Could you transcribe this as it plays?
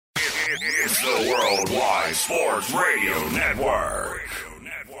It's the Worldwide Sports Radio Network.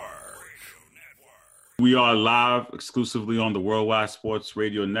 We are live exclusively on the Worldwide Sports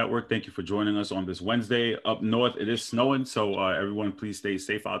Radio Network. Thank you for joining us on this Wednesday. Up north, it is snowing, so everyone please stay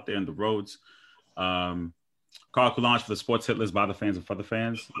safe out there in the roads. Carl Coulange for the Sports Hit List by the fans and for the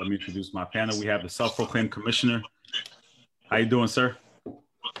fans. Let me introduce my panel. We have the self-proclaimed commissioner. How you doing, sir?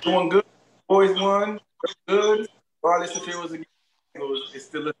 Doing good. Boys won. Good. Regardless if it was a game, it's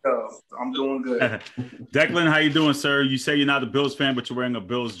still a dub. So I'm doing good. Declan, how you doing, sir? You say you're not a Bills fan, but you're wearing a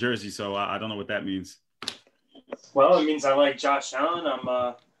Bills jersey, so I don't know what that means. Well, it means I like Josh Allen. I'm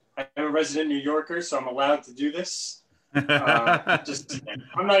a resident New Yorker, so I'm allowed to do this. I'm not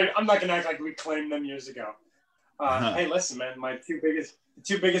gonna act like we claimed them years ago. Hey, listen, man, the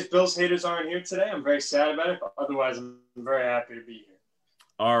two biggest Bills haters aren't here today. I'm very sad about it, but otherwise, I'm very happy to be here.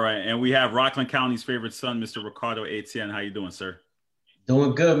 All right, and we have Rockland County's favorite son, Mr. Ricardo Etienne. How you doing, sir?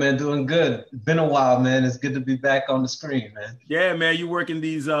 Doing good, man. Doing good. Been a while, man. It's good to be back on the screen, man. Yeah, man. You working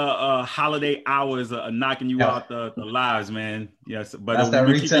these holiday hours, knocking you out the lives, man. Yes, but that's that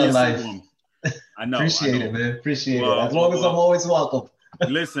retail life. I know. Appreciate it, man. Appreciate it. As long as I'm always welcome.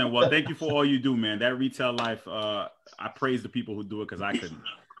 Listen, well, thank you for all you do, man. That retail life, I praise the people who do it because I couldn't.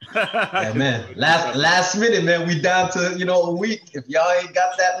 Yeah, man. Last minute, man. We down to a week. If y'all ain't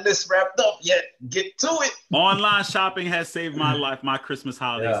got that list wrapped up yet, get to it. Online shopping has saved my life, my Christmas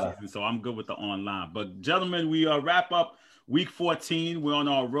holiday season, so I'm good with the online. But gentlemen, we wrap up week 14. We're on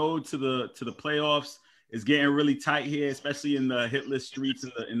our road to the playoffs. It's getting really tight here, especially in the hit list streets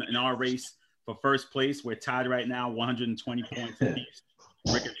in our race for first place. We're tied right now, 120 points apiece.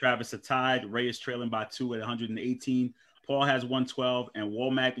 Rick and Travis are tied. Ray is trailing by 2 at 118. Paul has 112, and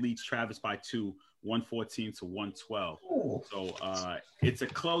Womack leads Travis by 2, 114 to 112. Ooh. So it's a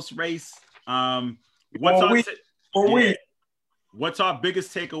close race. What's our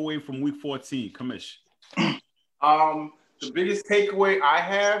biggest takeaway from week 14, Kamish? The biggest takeaway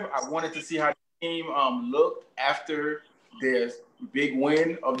I wanted to see how the team looked after their big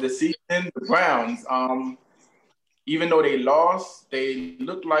win of the season. The Browns, even though they lost, they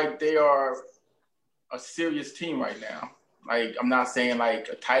look like they are a serious team right now. Like, I'm not saying like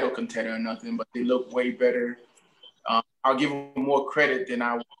a title contender or nothing, but they look way better. I'll give them more credit than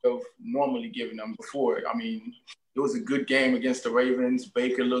I would have normally given them before. I mean, it was a good game against the Ravens.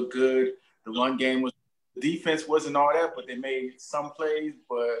 Baker looked good. The run game the defense wasn't all that, but they made some plays.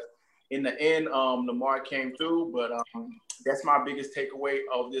 But in the end, Lamar came through. But that's my biggest takeaway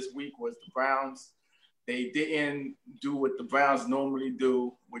of this week was the Browns. They didn't do what the Browns normally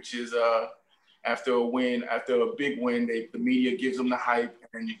do, which is after a big win, the media gives them the hype,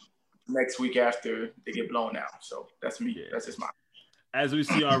 and next week after, they get blown out. So that's me. Yeah. That's just mine. As we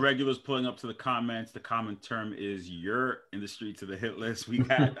see our regulars pulling up to the comments, the common term is "you're in the streets of the hit list." We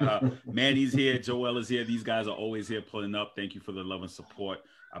got Manny's here, Joel is here. These guys are always here pulling up. Thank you for the love and support.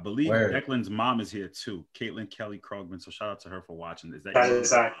 I believe Declan's mom is here too, Caitlin Kelly Krogman. So shout out to her for watching. Is that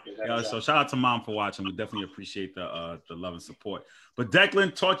exactly? So shout out to mom for watching. We definitely appreciate the love and support. But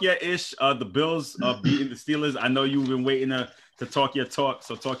Declan, talk your ish. The Bills beating the Steelers. I know you've been waiting to talk your talk.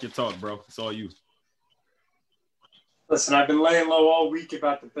 So talk your talk, bro. It's all you. Listen, I've been laying low all week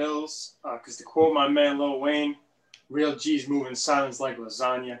about the Bills because to quote my man Lil Wayne, real G's move in silence like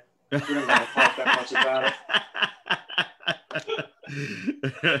lasagna. We don't gotta talk that much about it.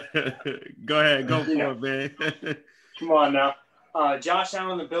 Go ahead, go for it, man. Come on now. Josh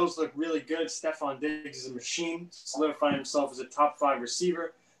Allen, the Bills look really good. Stephon Diggs is a machine, solidifying himself as a top 5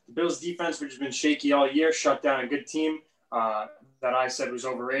 receiver. The Bills' defense, which has been shaky all year, shut down a good team that I said was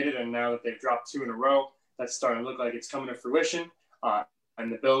overrated, and now that they've dropped 2 in a row, that's starting to look like it's coming to fruition.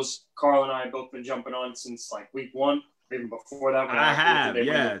 And the Bills, Carl and I have both been jumping on since like week 1, even before that. I have,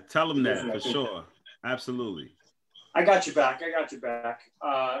 yeah. Tell them that for sure. Absolutely. I got you back.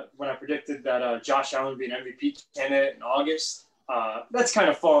 When I predicted that Josh Allen would be an MVP candidate in August, that's kind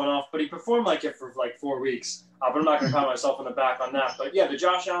of fallen off, but he performed like it for like 4 weeks. But I'm not going to pat myself on the back on that. But yeah, the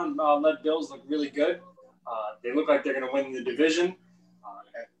Josh Allen led Bills look really good. They look like they're going to win the division.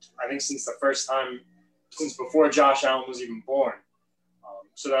 I think since before Josh Allen was even born.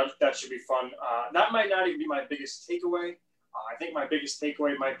 So that should be fun. That might not even be my biggest takeaway. I think my biggest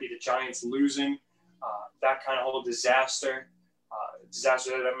takeaway might be the Giants losing. That kind of whole disaster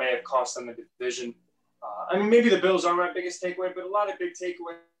that may have cost them the division. I mean, maybe the Bills are my biggest takeaway, but a lot of big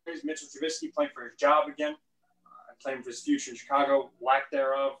takeaways. Mitchell Trubisky playing for his job again, playing for his future in Chicago, lack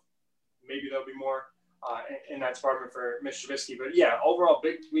thereof. Maybe there'll be more in that department for Mitch Trubisky. But yeah, overall,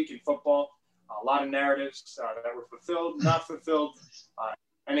 big week in football. A lot of narratives that were fulfilled, not fulfilled,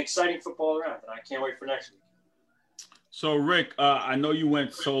 and exciting football around. And I can't wait for next week. So Rick, I know you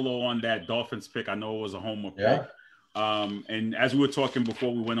went solo on that Dolphins pick. I know it was a homer pick. And as we were talking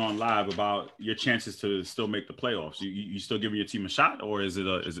before we went on live about your chances to still make the playoffs, you still giving your team a shot, or is it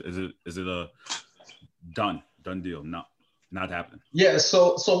a done deal? No, not happening. Yeah.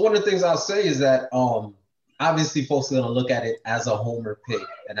 So one of the things I'll say is that obviously folks are gonna look at it as a homer pick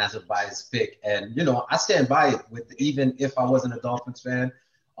and as a biased pick, and I stand by it. With even if I wasn't a Dolphins fan,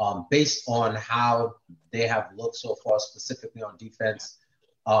 based on how they have looked so far, specifically on defense.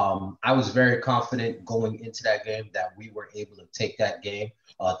 I was very confident going into that game that we were able to take that game.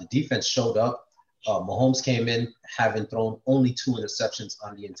 The defense showed up. Mahomes came in having thrown only 2 interceptions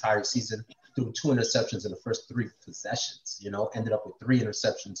on the entire season, threw 2 interceptions in the first 3 possessions, ended up with 3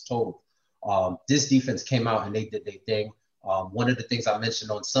 interceptions total. This defense came out and they did their thing. One of the things I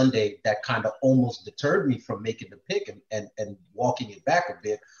mentioned on Sunday that kind of almost deterred me from making the pick and walking it back a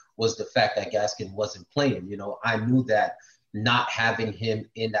bit was the fact that Gaskin wasn't playing. I knew that not having him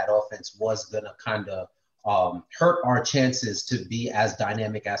in that offense was going to kind of hurt our chances to be as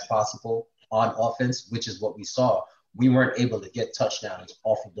dynamic as possible on offense, which is what we saw. We weren't able to get touchdowns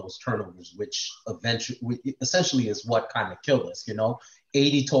off of those turnovers, which essentially is what kind of killed us,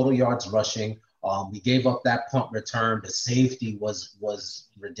 80 total yards rushing. We gave up that punt return. The safety was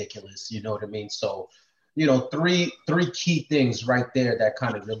ridiculous. You know what I mean? So, three key things right there that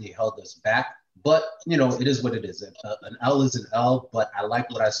kind of really held us back. But, it is what it is. An L is an L, but I like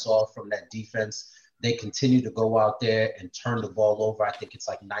what I saw from that defense. They continue to go out there and turn the ball over. I think it's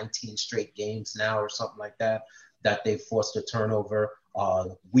like 19 straight games now or something like that they've forced a turnover.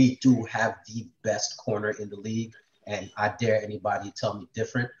 We do have the best corner in the league, and I dare anybody tell me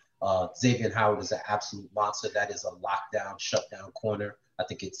different. Xavier Howard is an absolute monster. That is a lockdown, shutdown corner. I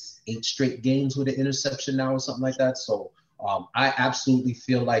think it's 8 straight games with an interception now or something like that. So I absolutely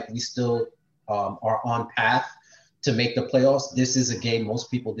feel like we still are on path to make the playoffs. This is a game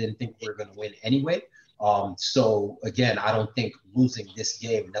most people didn't think we were going to win anyway. So again, I don't think losing this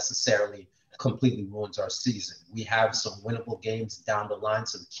game necessarily completely ruins our season. We have some winnable games down the line,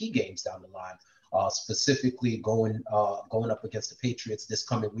 some key games down the line. Specifically going up against the Patriots this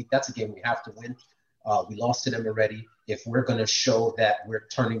coming week. That's a game we have to win. We lost to them already. If we're going to show that we're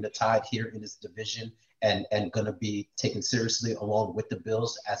turning the tide here in this division and going to be taken seriously along with the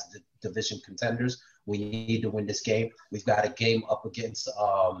Bills as the division contenders, we need to win this game. We've got a game up against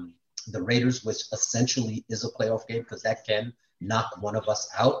the Raiders, which essentially is a playoff game because that can knock one of us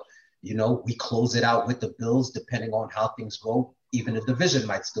out. We close it out with the Bills, depending on how things go. Even the division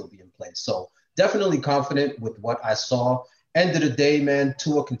might still be in play. So definitely confident with what I saw. End of the day, man,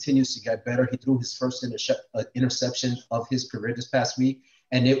 Tua continues to get better. He threw his first interception of his career this past week,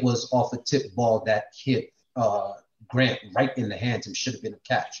 and it was off a tip ball that hit Grant right in the hands and should have been a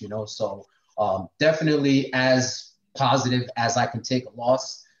catch, So definitely as positive as I can take a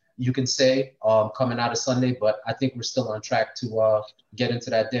loss, you can say, coming out of Sunday, but I think we're still on track to get into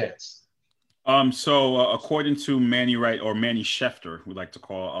that dance. So according to Manny Wright, or Manny Schefter, we like to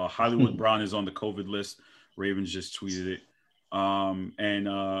call, Hollywood Brown is on the COVID list. Ravens just tweeted it.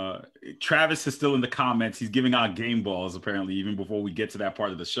 And Travis is still in the comments. He's giving out game balls apparently, even before we get to that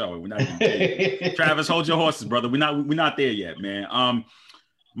part of the show. We're not even Travis, hold your horses, brother. We're not there yet, man.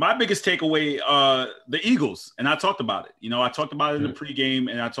 My biggest takeaway, the Eagles, and I talked about it. I talked about it in the pregame,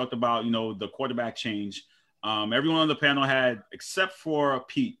 and I talked about the quarterback change. Everyone on the panel had, except for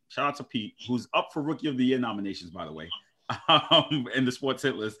Pete. Shout out to Pete, who's up for Rookie of the Year nominations, by the way, in the Sports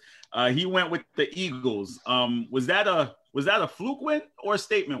Hit List. He went with the Eagles. Was that a fluke win or a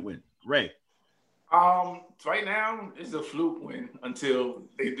statement win, Ray? Right now it's a fluke win until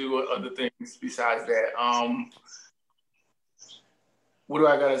they do other things besides that. What do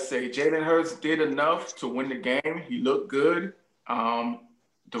I gotta say? Jalen Hurts did enough to win the game. He looked good.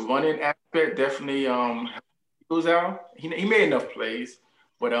 The running aspect definitely goes out. He made enough plays,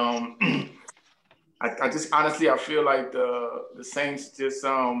 but I just honestly I feel like the Saints just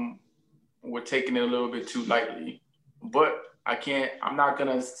were taking it a little bit too lightly. But I'm not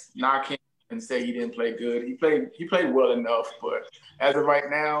gonna knock him and say he didn't play good. He played well enough, but as of right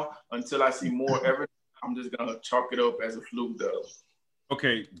now, until I see more evidence, I'm just gonna chalk it up as a fluke dub.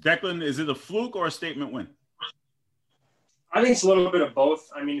 Okay, Declan, is it a fluke or a statement win? I think it's a little bit of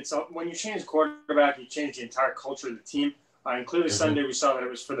both. I mean, when you change quarterback, you change the entire culture of the team. And clearly Sunday we saw that it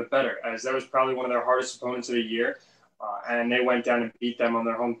was for the better, as that was probably one of their hardest opponents of the year, and they went down and beat them on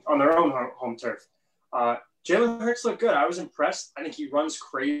their own home turf. Jalen Hurts looked good. I was impressed. I think he runs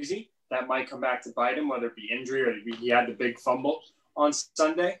crazy. That might come back to bite him, whether it be injury or he had the big fumble on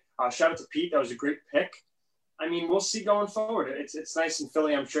Sunday. Shout out to Pete. That was a great pick. I mean, we'll see going forward. It's nice in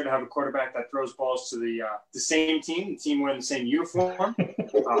Philly, I'm sure, to have a quarterback that throws balls to the same team, the team wearing the same uniform.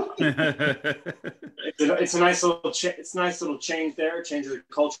 It's a nice little change there, change of the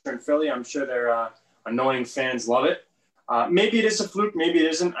culture in Philly. I'm sure their annoying fans love it. Maybe it is a fluke, maybe it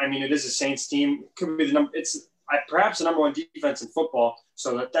isn't. I mean, it is a Saints team. Could be perhaps the number one defense in football,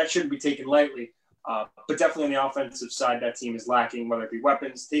 so that shouldn't be taken lightly. But definitely on the offensive side, that team is lacking, whether it be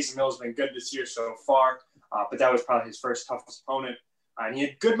weapons. Taysom Hill has been good this year so far, but that was probably his first toughest opponent. And he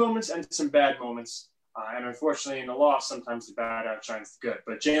had good moments and some bad moments. And unfortunately, in the loss, sometimes the bad outshines the good.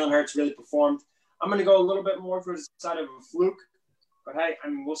 But Jalen Hurts really performed. I'm going to go a little bit more towards the side of a fluke. But, hey, I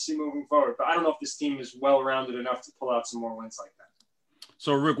mean, we'll see moving forward. But I don't know if this team is well-rounded enough to pull out some more wins like that.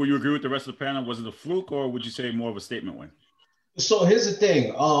 So, Rick, will you agree with the rest of the panel? Was it a fluke, or would you say more of a statement win? So here's the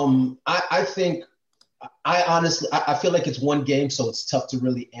thing. I think I honestly feel like it's one game, so it's tough to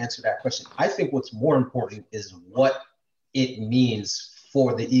really answer that question. I think what's more important is what it means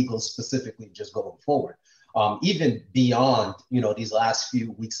for the Eagles specifically just going forward. Even beyond, these last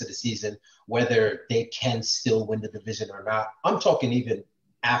few weeks of the season, whether they can still win the division or not. I'm talking even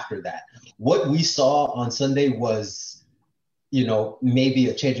after that. What we saw on Sunday was, maybe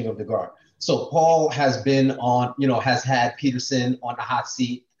a changing of the guard. So Paul has been on, has had Peterson on the hot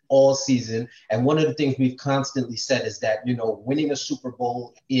seat all season. And one of the things we've constantly said is that, winning a Super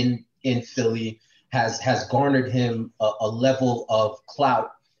Bowl in Philly has garnered him a level of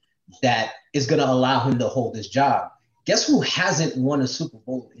clout that is going to allow him to hold his job. Guess who hasn't won a Super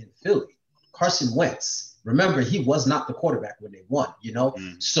Bowl in Philly? Carson Wentz. Remember, he was not the quarterback when they won,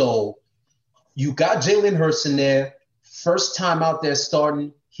 So you got Jalen Hurts in there. First time out there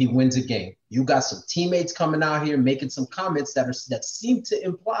starting, he wins a game. You got some teammates coming out here making some comments that seem to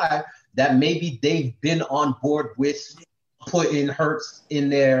imply that maybe they've been on board with putting Hurts in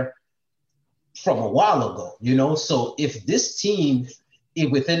there from a while ago, So if this team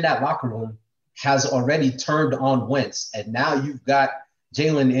within that locker room has already turned on Wentz, and now you've got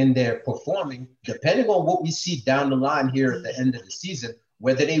Jalen in there performing, depending on what we see down the line here at the end of the season,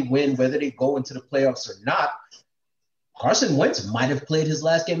 whether they win, whether they go into the playoffs or not, Carson Wentz might have played his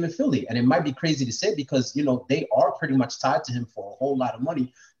last game in Philly. And it might be crazy to say because, they are pretty much tied to him for a whole lot of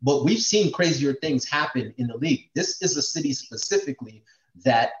money. But we've seen crazier things happen in the league. This is a city specifically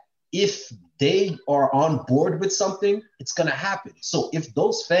that if they are on board with something, it's going to happen. So if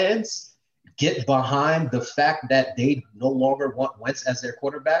those fans get behind the fact that they no longer want Wentz as their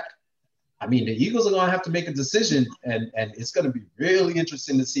quarterback, I mean, the Eagles are going to have to make a decision, and it's going to be really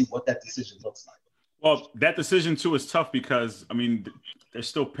interesting to see what that decision looks like. Well, that decision, too, is tough because, I mean, they're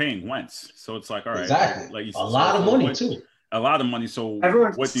still paying Wentz. So it's like, all right. Exactly. Like you said, a lot of money, too. A lot of money. So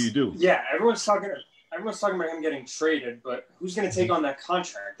what do you do? Yeah, everyone's talking about him getting traded, but who's going to take on that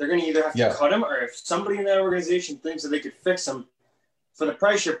contract? They're going to either have to cut him, or if somebody in that organization thinks that they could fix him, for the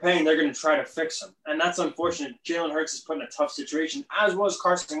price you're paying, they're going to try to fix him. And that's unfortunate. Jalen Hurts is put in a tough situation, as was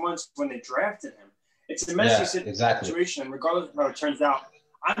Carson Wentz when they drafted him. It's a messy situation, and regardless of how it turns out,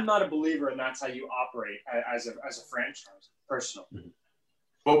 I'm not a believer in that's how you operate as a franchise, personally.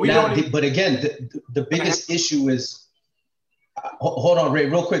 But again, the biggest issue is hold on, Ray,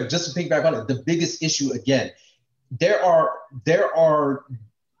 real quick, just to piggyback on it. The biggest issue again, there are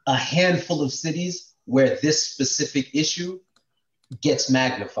a handful of cities where this specific issue gets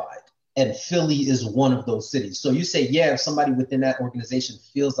magnified, and Philly is one of those cities. So you say, if somebody within that organization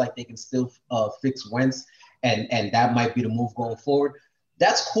feels like they can still fix Wentz, and that might be the move going forward.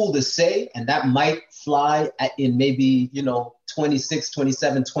 That's cool to say, and that might fly in maybe, 26,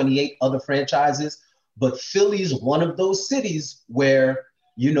 27, 28 other franchises. But Philly is one of those cities where,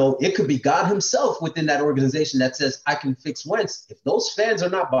 it could be God himself within that organization that says, I can fix Wentz. If those fans are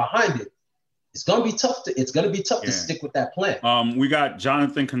not behind it, it's going to be tough to stick with that plan. We got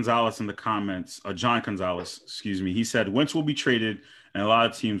Jonathan Gonzalez in the comments. John Gonzalez, excuse me. He said Wentz will be traded, and a lot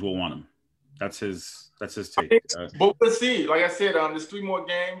of teams will want him. That's his take. But we'll see. Like I said, there's 3 more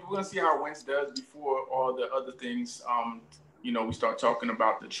games. We're gonna see how Wentz does before all the other things. We start talking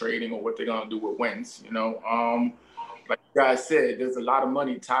about the trading or what they're gonna do with Wentz. Like you guys said, there's a lot of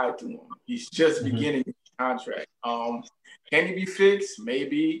money tied to him. He's just beginning his contract. Can he be fixed?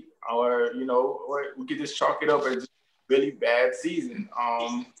 Maybe, or we could just chalk it up as a really bad season.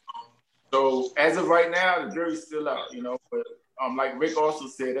 So as of right now, the jury's still out. But like Rick also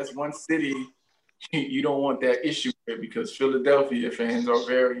said, that's one city you don't want that issue with, because Philadelphia fans are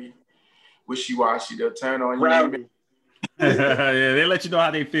very wishy-washy. They'll turn on you. Yeah, they let you know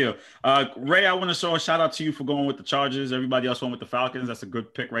how they feel. Ray, I want to show a shout out to you for going with the Chargers. Everybody else went with the Falcons. That's a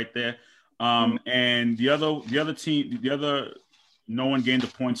good pick right there. And the other team, no one gained the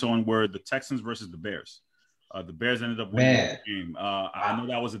points on were the Texans versus the Bears. The Bears ended up winning the game. I know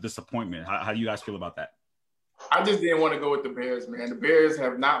that was a disappointment. How do you guys feel about that? I just didn't want to go with the Bears, man. The Bears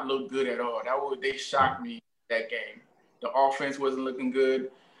have not looked good at all. They shocked me that game. The offense wasn't looking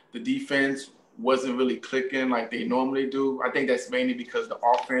good. The defense wasn't really clicking like they normally do. I think that's mainly because the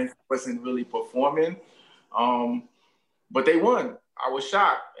offense wasn't really performing. But they won. I was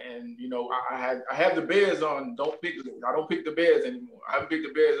shocked, and I have the Bears on. I don't pick the Bears anymore. I haven't picked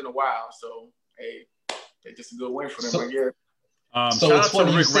the Bears in a while, so hey, it's just a good win for them, I guess. Shout out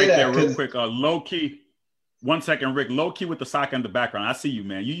to Rick right there, real quick. Low key, 1 second, Rick. Low key with the soccer in the background. I see you,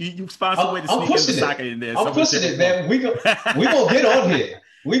 man. You found some way to sneak in the soccer in there. I'm pushing it, man. We gonna get on here.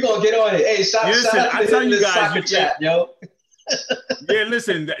 We gonna get on here. Hey, shout out to the soccer chat, yo. Yeah,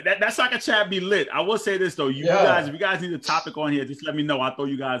 listen, that soccer chat be lit. I will say this though, you guys, if you guys need a topic on here, just let me know. I'll throw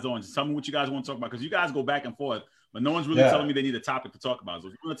you guys on. Just tell me what you guys want to talk about, because you guys go back and forth, but no one's really telling me they need a topic to talk about. So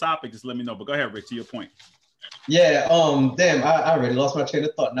if you want a topic, just let me know. But go ahead, Rick, to your point. Yeah, damn, I already lost my train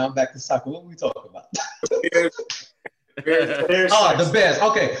of thought. Now I'm back to soccer. What were we talking about? The Bears.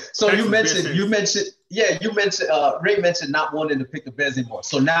 Okay, so you mentioned Ray mentioned not wanting to pick the Bears anymore.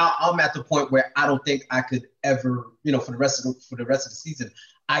 So now I'm at the point where I don't think I could ever, for the rest of the season,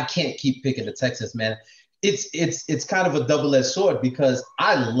 I can't keep picking the Texans, man. It's kind of a double-edged sword, because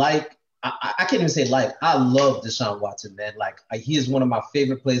I can't even say I love Deshaun Watson, man. Like, he is one of my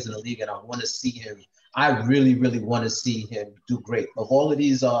favorite players in the league, and I want to see him. I really, really want to see him do great. Of all of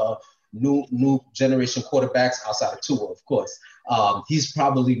these new generation quarterbacks outside of Tua, of course, he's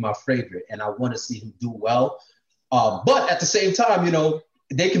probably my favorite, and I want to see him do well. But at the same time,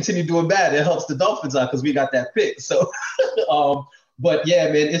 they continue doing bad. It helps the Dolphins out because we got that pick. So, but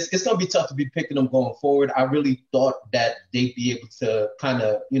yeah, man, it's gonna be tough to be picking them going forward. I really thought that they'd be able to kind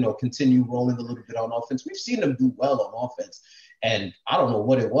of continue rolling a little bit on offense. We've seen them do well on offense. And I don't know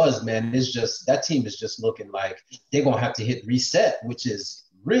what it was, man. It's just that team is just looking like they're going to have to hit reset, which is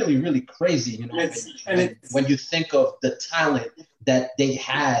really, really crazy. When you think of the talent that they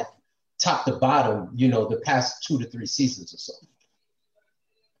had top to bottom, the past 2 to 3 seasons or so.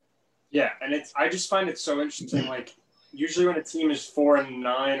 Yeah, and I just find it so interesting. Like, usually when a team is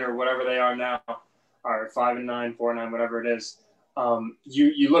 4-9 or whatever they are now, or 5-9, 4-9, whatever it is,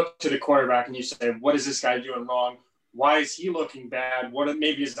 you look to the quarterback and you say, what is this guy doing wrong? Why is he looking bad?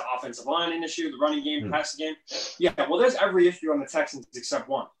 Maybe is the offensive line an issue, the running game, the passing game? Yeah, well, there's every issue on the Texans except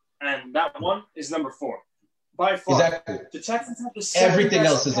one. And that one is number 4. By far. Exactly. The Texans have the everything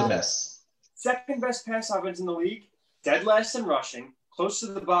else is a mess. Second best pass offense in the league, dead last in rushing, close to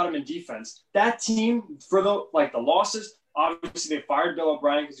the bottom in defense. That team, for the losses, obviously they fired Bill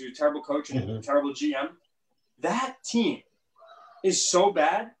O'Brien because he was a terrible coach and a terrible GM. That team is so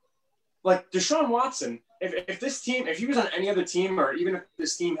bad. Like, Deshaun Watson, if he was on any other team, or even if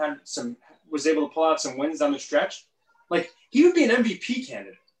this team was able to pull out some wins down the stretch, like, he would be an MVP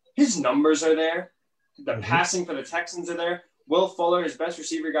candidate. His numbers are there. The passing for the Texans are there. Will Fuller, his best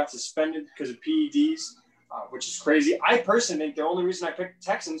receiver, got suspended because of PEDs, which is crazy. I personally think the only reason I picked the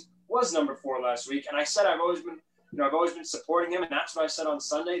Texans was number 4 last week. And I said I've always been supporting him, and that's what I said on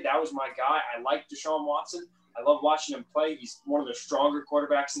Sunday. That was my guy. I like Deshaun Watson. I love watching him play. He's one of the stronger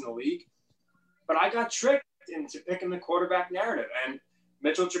quarterbacks in the league. But I got tricked into picking the quarterback narrative. And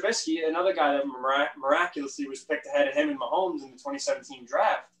Mitchell Trubisky, another guy that miraculously was picked ahead of him and Mahomes in the 2017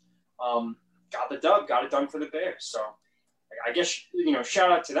 draft, got the dub, got it done for the Bears. So I guess,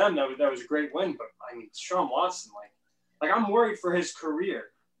 shout out to them. That was a great win. But, I mean, Deshaun Watson, like I'm worried for his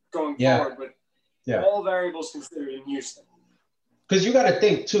career going forward with all variables considered in Houston. Because you got to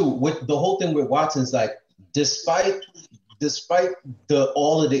think, too, with the whole thing with Watson's, like, despite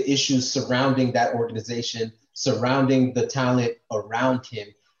all of the issues surrounding that organization, surrounding the talent around him,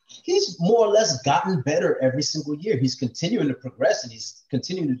 he's more or less gotten better every single year. He's continuing to progress, and he's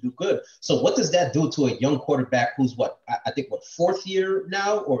continuing to do good. So what does that do to a young quarterback who's I think 4th year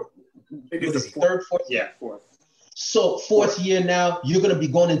now, or third, 4th? Yeah, 4th. So 4th year now, you're going to be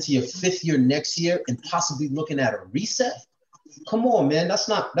going into your 5th year next year and possibly looking at a reset. Come on, man. That's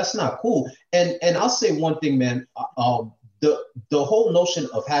not cool. And I'll say one thing, man. The whole notion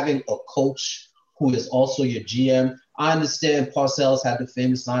of having a coach who is also your GM. I understand Parcells had the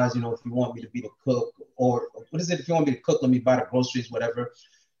famous lines, if you want me to be the cook, or what is it? If you want me to cook, let me buy the groceries, whatever.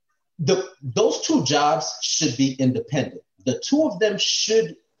 Those 2 jobs should be independent. The 2 of them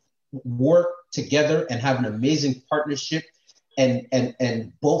should work together and have an amazing partnership,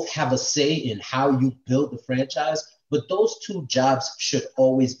 and both have a say in how you build the franchise. But those 2 jobs should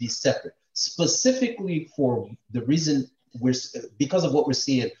always be separate, specifically for the reason because of what we're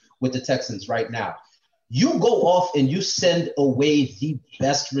seeing with the Texans right now. You go off and you send away the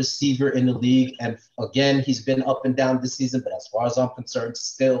best receiver in the league. And again, he's been up and down this season, but as far as I'm concerned,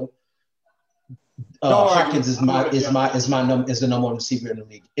 still Hopkins is the number one receiver in the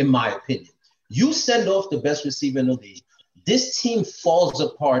league, in my opinion. You send off the best receiver in the league. This team falls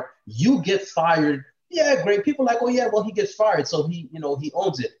apart. You get fired. Yeah, great. People are like, oh yeah, well, he gets fired, so he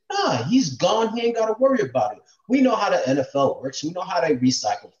owns it. Nah, he's gone. He ain't got to worry about it. We know how the NFL works. We know how they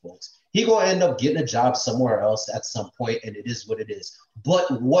recycle folks. He gonna end up getting a job somewhere else at some point, and it is what it is.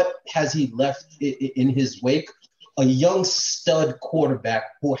 But what has he left in his wake? A young stud quarterback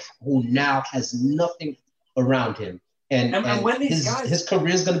who now has nothing around him, and when his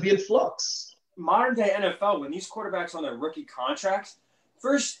career is going to be in flux. Modern day NFL, when these quarterbacks on their rookie contracts,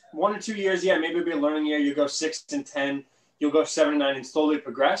 first 1 or 2 years, yeah, maybe it'll be a learning year. You'll go 6-10, you'll go 7-9, and slowly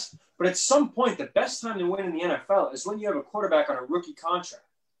progress. But at some point, the best time to win in the NFL is when you have a quarterback on a rookie contract.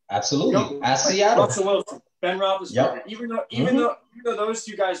 Absolutely. At Seattle. Russell Wilson, Ben Roethlisberger. Yep. Even though those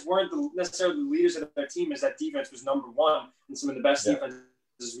two guys weren't necessarily the leaders of their team, as that defense was number one in some of the best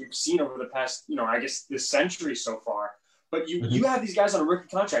defenses we've seen over the past, I guess this century so far. But you have these guys on a rookie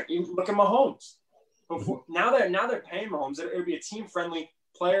contract. You look at Mahomes. Now they're paying Mahomes. It would be a team-friendly,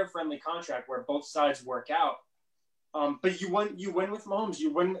 player-friendly contract where both sides work out. But you win with Mahomes.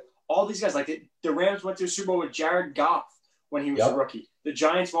 You win all these guys. Like the Rams went to a Super Bowl with Jared Goff when he was a rookie. The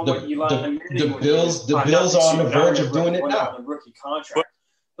Giants won with Eli Manning. The Bills are on the verge of doing it now. On a rookie contract.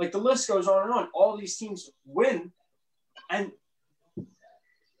 Like the list goes on and on. All these teams win,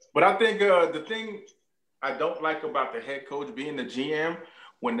 But I think the thing I don't like about the head coach being the GM,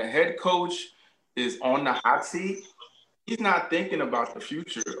 when the head coach is on the hot seat, he's not thinking about the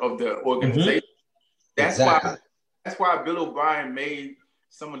future of the organization. That's why Bill O'Brien made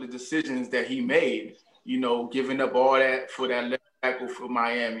some of the decisions that he made. Giving up all that for that left tackle for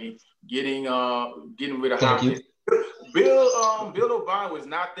Miami, getting rid of Hopkins. Bill O'Brien was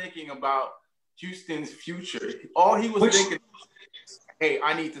not thinking about Houston's future. All he was thinking, hey,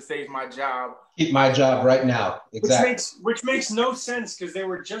 I need to save my job. Keep my job right now. Exactly. Which makes no sense because they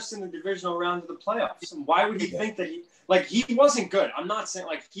were just in the divisional round of the playoffs. And why would he think that he wasn't good? I'm not saying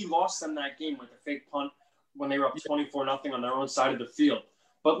he lost them that game with a fake punt when they were up 24-0 on their own side of the field.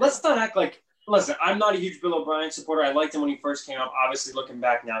 But let's not act like. Listen, I'm not a huge Bill O'Brien supporter. I liked him when he first came up. Obviously, looking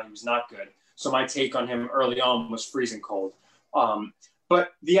back now, he was not good. So my take on him early on was freezing cold.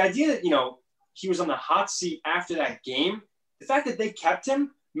 But the idea that, he was on the hot seat after that game, the fact that they kept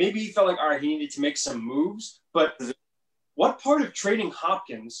him, maybe he felt like, all right, he needed to make some moves. But what part of trading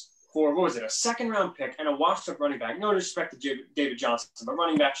Hopkins for, a second-round pick and a washed-up running back, no disrespect to David Johnson, but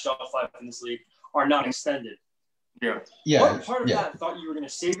running back shelf life in this league are not extended. Yeah. What part of that thought you were going to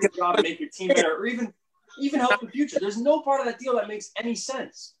save your job, make your team better, or even help the future? There's no part of that deal that makes any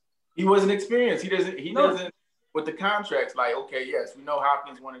sense. He wasn't experienced. He doesn't with the contracts. Like, okay, yes, we know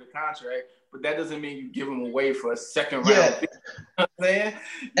Hopkins wanted a contract, but that doesn't mean you give him away for a second round. Pick. You know what I'm saying?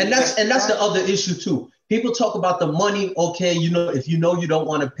 And that's the other issue too. People talk about the money. Okay, if you don't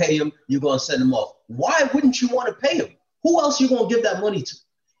want to pay him, you're gonna send him off. Why wouldn't you want to pay him? Who else you gonna give that money to?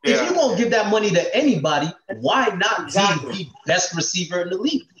 If you're going to give that money to anybody, why not be the best receiver in the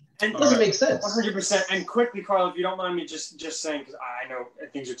league? It doesn't make sense. 100%. And quickly, Carl, if you don't mind me just saying, because I know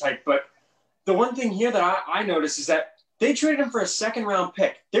things are tight, but the one thing here that I noticed is that they traded him for a second-round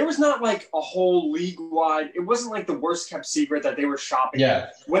pick. There was not like a whole league-wide – it wasn't like the worst-kept secret that they were shopping. Yeah.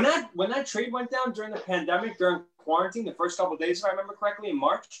 When that trade went down during the pandemic, during quarantine, the first couple of days, if I remember correctly, in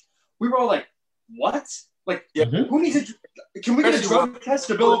March, we were all like, what? Like, who needs to – can we get a drug test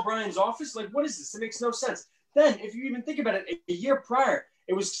to Bill O'Brien's office? Like, what is this? It makes no sense. Then, if you even think about it, a year prior,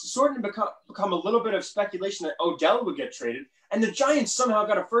 it was starting to become a little bit of speculation that Odell would get traded, and the Giants somehow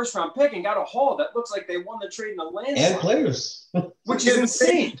got a first-round pick and got a haul that looks like they won the trade in a landslide. And players. Which is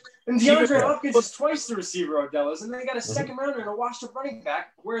insane. And DeAndre Hopkins is twice the receiver Odell is, and they got a second-rounder and a washed-up running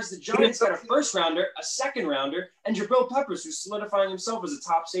back, whereas the Giants got a first-rounder, a second-rounder, and Jabril Peppers, who's solidifying himself as a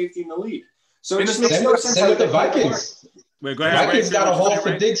top safety in the league. So it just makes no sense. Same with the Vikings. Wait, go ahead. Vikings got a haul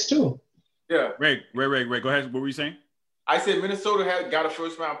for Diggs too. Yeah. Ray, go ahead. What were you saying? I said Minnesota got a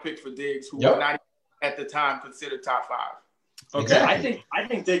first-round pick for Diggs, who was not at the time considered top 5. Okay. Exactly. I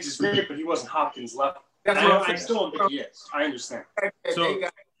think Diggs is great, but he wasn't Hopkins level. I still don't think he is. I understand. So they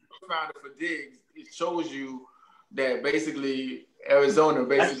got a first-rounder for Diggs. It shows you that basically Arizona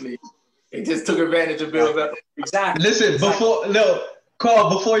they just took advantage of Bill's. Exactly. Listen,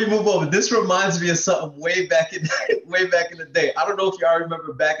 Carl, before you move over, this reminds me of something way back in the day. I don't know if y'all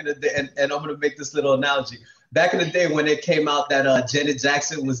remember back in the day, and I'm going to make this little analogy. Back in the day when it came out that Janet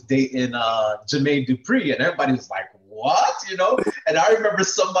Jackson was dating Jermaine Dupri, and everybody was like, what? You know? And I remember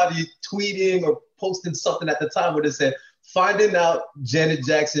somebody tweeting or posting something at the time where they said, finding out Janet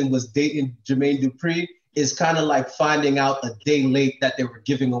Jackson was dating Jermaine Dupri is kind of like finding out a day late that they were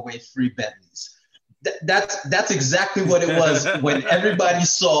giving away free Bentleys. That's exactly what it was when everybody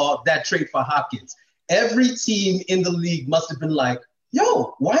saw that trade for Hopkins. Every team in the league must have been like,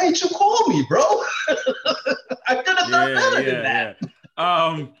 yo, why ain't you call me, bro? I could have done better than that.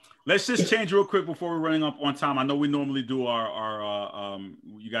 Yeah. Let's just change real quick before we're running up on time. I know we normally do our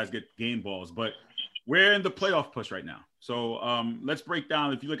you guys get game balls, but we're in the playoff push right now. So let's break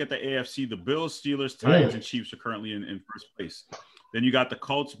down. If you look at the AFC, the Bills, Steelers, Titans, and Chiefs are currently in first place. Then you got the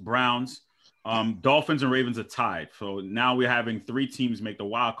Colts, Browns, Dolphins, and Ravens are tied. So now we're having 3 teams make the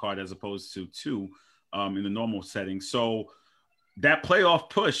wild card as opposed to 2 in the normal setting. So that playoff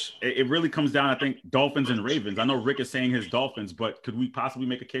push, it really comes down, I think, Dolphins and Ravens. I know Rick is saying his Dolphins, but could we possibly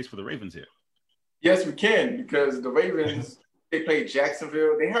make a case for the Ravens here? Yes, we can, because the Ravens, they play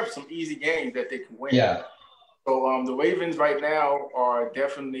Jacksonville. They have some easy games that they can win. Yeah. So the Ravens right now are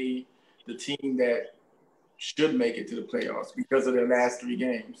definitely the team that should make it to the playoffs because of their last 3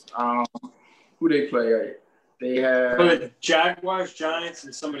 games. Who they play? They have Jaguars, Giants,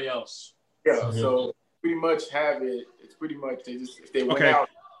 and somebody else. Yeah, so pretty much have it. It's pretty much if they win out.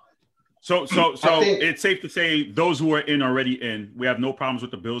 So it's safe to say those who are in already in. We have no problems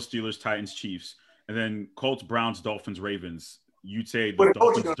with the Bills, Steelers, Titans, Chiefs, and then Colts, Browns, Dolphins, Ravens. You'd say the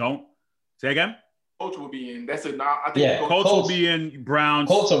Dolphins don't. Say again. Colts will be in. That's I think Colts will be in. Browns.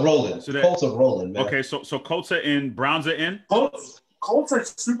 Colts are rolling. Colts are rolling, man. Okay, so Colts are in. Browns are in. Colts are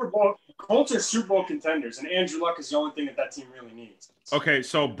Super Bowl contenders, and Andrew Luck is the only thing that team really needs. Okay,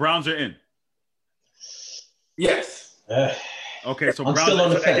 so Browns are in. Yes. Okay, so I'm Browns still on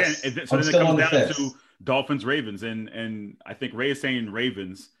the again. fence. So then it comes down to Dolphins, Ravens, and I think Ray is saying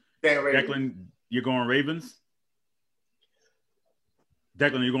Ravens. Declan, you're going Ravens?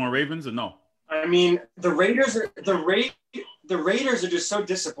 Declan, you're going Ravens or no? I mean, the Raiders are just so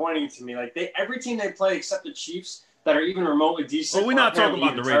disappointing to me. Like every team they play except the Chiefs that are even remotely decent. Well, we're not talking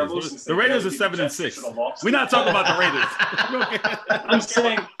about the Raiders. The Raiders are 7-6. We're not talking about the Raiders. I'm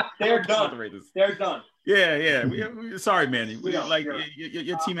saying they're done. They're done. Yeah. We sorry, Manny.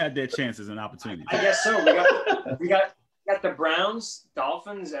 Your team had their chances and opportunities. I guess so. We got the Browns,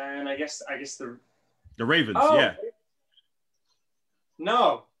 Dolphins, and I guess the Ravens. Oh, yeah.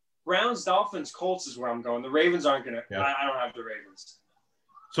 No, Browns, Dolphins, Colts is where I'm going. The Ravens aren't gonna. Yeah. I don't have the Ravens.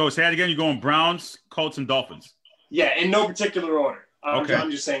 So say that again. You're going Browns, Colts, and Dolphins. Yeah, in no particular order. Okay.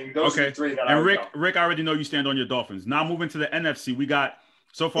 I'm just saying those are the 3 that and Rick, I already know you stand on your Dolphins. Now moving to the NFC, we got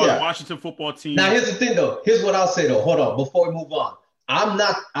so far the Washington football team. Now here's the thing though. Here's what I'll say though. Hold on, before we move on. I'm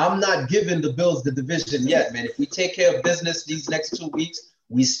not giving the Bills the division yet, man. If we take care of business these next 2 weeks,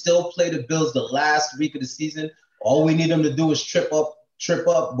 we still play the Bills the last week of the season. All we need them to do is trip up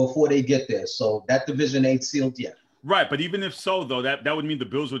before they get there. So that division ain't sealed yet. Right, but even if so, though, that would mean the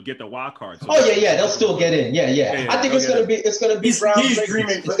Bills would get the wild card. So they'll still get in. Yeah. I think it's gonna be Browns. It's gonna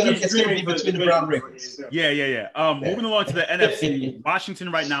be between the Brown Ravens. Yeah. Moving along to the NFC,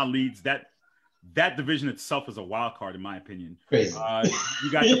 Washington right now leads that division itself is a wild card in my opinion. Crazy.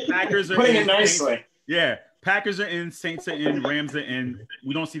 You got the Packers are putting in, it nicely. Saints, yeah, Packers are in, Saints are in, Rams are in.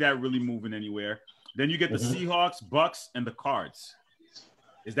 We don't see that really moving anywhere. Then you get the Seahawks, Bucks, and the Cards.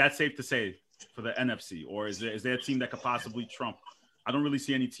 Is that safe to say for the NFC, or is there a team that could possibly trump? I don't really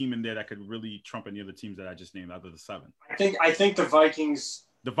see any team in there that could really trump any of the teams that I just named out of the 7. I think the Vikings.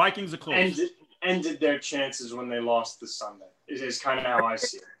 The Vikings are close. Ended their chances when they lost this Sunday. Is kind of how I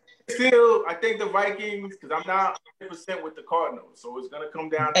see it. Still, I think the Vikings, because I'm not 100% with the Cardinals, so it's going to come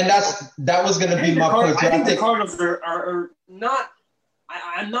down. And that was going to be my point. I think the Cardinals are not.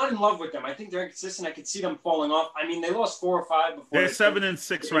 I'm not in love with them. I think they're inconsistent. I could see them falling off. I mean, they lost 4 or 5 before. They're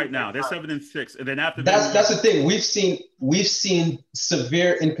 7-6 right now. They're 7-6, and then after that's the thing. We've seen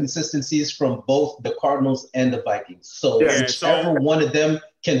severe inconsistencies from both the Cardinals and the Vikings. So whichever one of them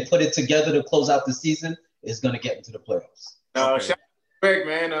can put it together to close out the season is going to get into the playoffs. Shout out Greg,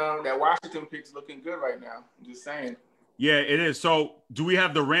 man. That Washington pick's looking good right now. I'm just saying. Yeah, it is. So, do we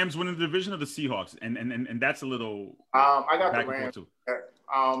have the Rams winning the division or the Seahawks? And that's a little. I got the Rams. Too.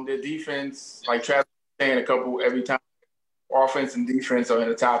 Their defense, like Travis was saying, every time, offense and defense are in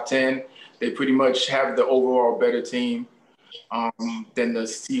the top 10. They pretty much have the overall better team than the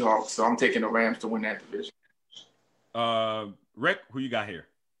Seahawks. So I'm taking the Rams to win that division. Rick, who you got here?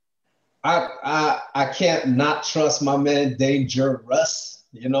 I can't not trust my man Dangerous.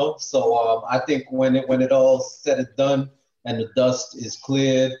 So I think when it all said and done and the dust is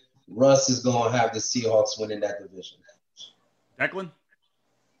cleared, Russ is going to have the Seahawks winning that division. Declan?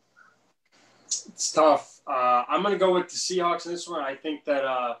 It's tough. I'm going to go with the Seahawks in this one. I think that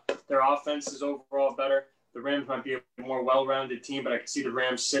their offense is overall better. The Rams might be a more well-rounded team, but I can see the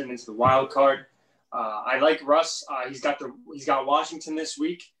Rams sitting into the wild card. I like Russ. He's got Washington this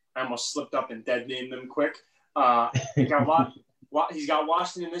week. I almost slipped up and dead named them quick. He's got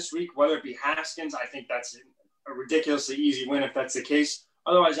Washington this week. Whether it be Haskins, I think that's a ridiculously easy win if that's the case.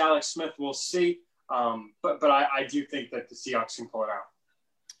 Otherwise, Alex Smith, we'll see. But I do think that the Seahawks can pull it out.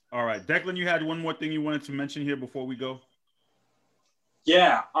 All right, Declan, you had one more thing you wanted to mention here before we go.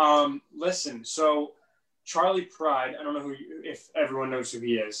 Yeah. Listen. So Charlie Pride. I don't know if everyone knows who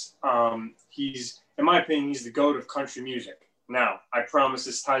he is. He's, in my opinion, he's the GOAT of country music. Now, I promise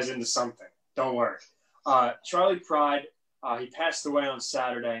this ties into something. Don't worry. Charlie Pride. He passed away on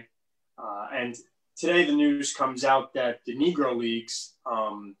Saturday, and today the news comes out that the Negro Leagues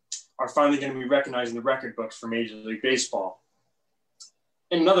are finally going to be recognized in the record books for Major League Baseball.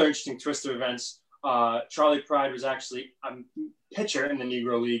 In another interesting twist of events, Charlie Pride was actually a pitcher in the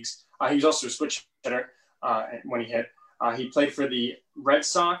Negro Leagues. He was also a switch hitter when he hit. He played for the Red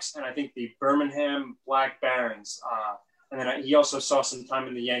Sox and I think the Birmingham Black Barons. And then he also saw some time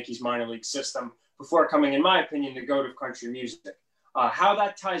in the Yankees minor league system before coming, in my opinion, the GOAT of country music. How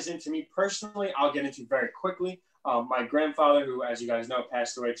that ties into me personally, I'll get into very quickly. My grandfather, who, as you guys know,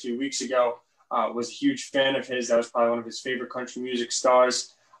 passed away 2 weeks ago, was a huge fan of his. That was probably one of his favorite country music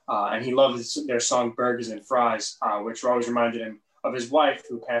stars. And he loved their song Burgers and Fries, which always reminded him of his wife,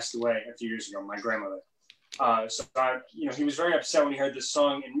 who passed away a few years ago, my grandmother. He was very upset when he heard this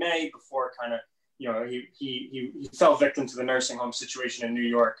song in May before he fell victim to the nursing home situation in New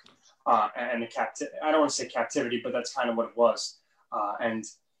York. And I don't want to say captivity, but that's kind of what it was.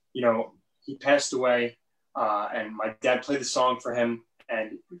 He passed away, and my dad played the song for him,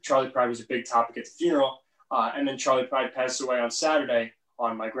 and Charlie Pride was a big topic at the funeral. And then Charlie Pride passed away on Saturday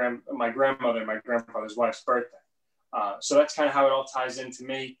on my grandmother, my grandfather's wife's birthday. So that's kind of how it all ties into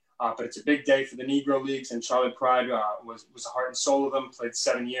me. But it's a big day for the Negro Leagues, and Charlie Pride was the heart and soul of them, played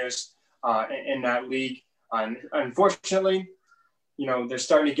 7 years in that league. And unfortunately, they're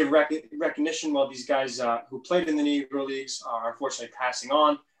starting to give recognition while these guys who played in the Negro Leagues are unfortunately passing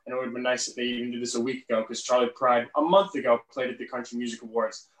on. And it would have been nice if they even did this a week ago, because Charlie Pride a month ago played at the Country Music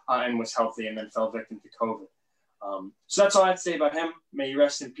Awards and was healthy and then fell victim to COVID. So that's all I have to say about him. May he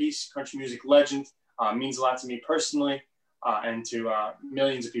rest in peace. Country music legend. Means a lot to me personally and to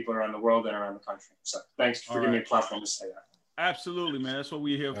millions of people around the world and around the country. So thanks for giving me a platform to say that. Absolutely, man. That's what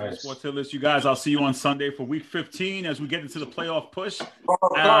we're here for. Nice. Sports Hit List. You guys, I'll see you on Sunday for Week 15 as we get into the playoff push. Go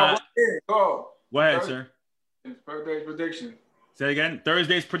ahead, sir. Thursday's prediction. Say again.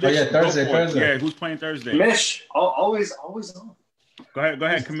 Thursday's prediction. Thursday. Yeah, who's playing Thursday? Mish, always on. Go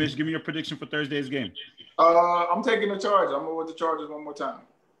ahead, Kamish. Give me your prediction for Thursday's game. I'm taking the Chargers. I'm going with the Chargers one more time.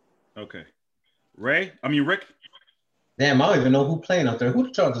 Okay. Rick? Damn, I don't even know who playing up there. Who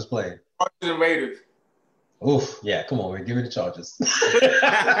the Chargers playing? Chargers and Raiders. Oof, yeah, come on, man. Give me the Chargers.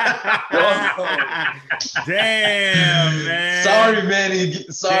 Damn, man. Sorry, Manny.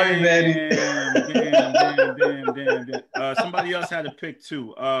 Damn. Somebody else had a pick,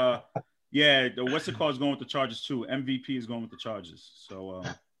 too. What's it called is going with the Chargers, too. MVP is going with the Chargers. So,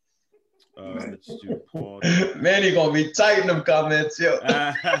 let's do Paul. Manny going to be tight in them comments, yo.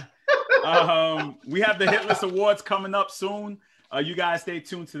 We have the Hit List Awards coming up soon. You guys stay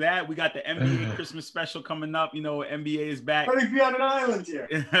tuned to that. We got the NBA Christmas special coming up. NBA is back. How do you be on an island here?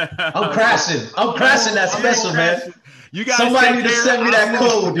 I'm crashing that special, man. You guys, somebody need to send me that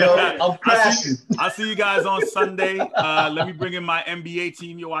code, yo. I'm crashing. I'll see you guys on Sunday. Let me bring in my NBA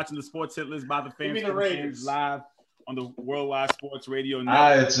team. You're watching the Sports Hit List by the Fans live on the Worldwide Sports Radio Network.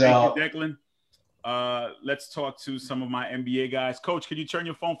 All right, y'all. Thank you, Declan. Let's talk to some of my NBA guys. Coach, could you turn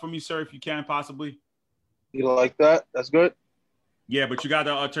your phone for me, sir, if you can, possibly? You like that? That's good. Yeah, but you got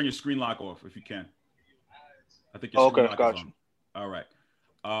to turn your screen lock off if you can. I think your screen lock is on. All right.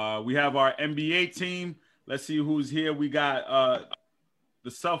 We have our NBA team. Let's see who's here. We got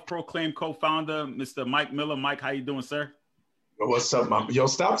the self-proclaimed co-founder, Mr. Mike Miller. Mike, how you doing, sir? What's up, man? Yo,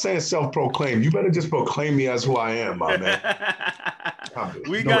 stop saying self-proclaimed. You better just proclaim me as who I am, my man.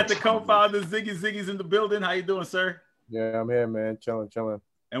 We got the co-founder, Ziggy's in the building. How you doing, sir? Yeah, I'm here, man. Chilling.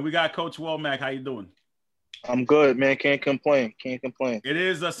 And we got Coach Womack. How you doing? I'm good, man. Can't complain. It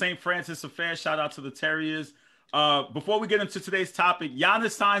is a St. Francis affair. Shout out to the Terriers. Before we get into today's topic,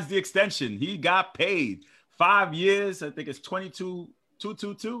 Giannis signs the extension. He got paid 5 years. I think it's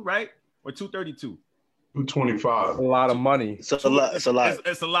 222, right? Or 232? 225. A lot of money. It's a lot. It's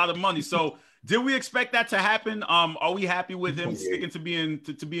a lot of money. So did we expect that to happen? Are we happy with him sticking to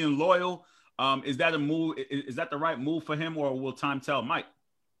being loyal? Is that a move? Is that the right move for him, or will time tell? Mike?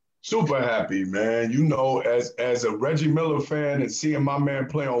 Super happy, man. You know, as a Reggie Miller fan and seeing my man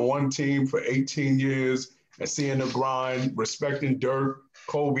play on one team for 18 years and seeing the grind, respecting Dirk,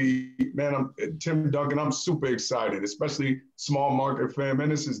 Kobe, man, Tim Duncan, I'm super excited, especially small market fan. Man,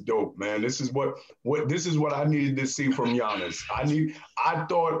 this is dope, man. This is what this is what I needed to see from Giannis. I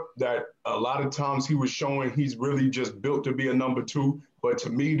thought that a lot of times he was showing he's really just built to be a number two, but to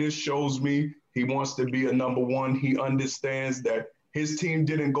me, this shows me he wants to be a number one. He understands that his team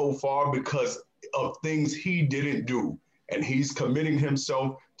didn't go far because of things he didn't do. And he's committing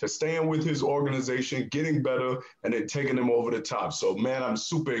himself to staying with his organization, getting better, and then taking them over the top. So, man, I'm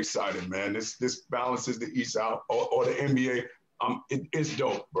super excited, man. This balances the East out or the NBA. It's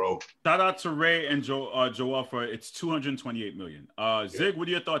dope, bro. Shout out to Ray and Joel for it's $228 million. Zig, what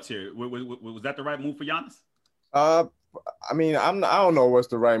are your thoughts here? Was that the right move for Giannis? I mean, I don't know what's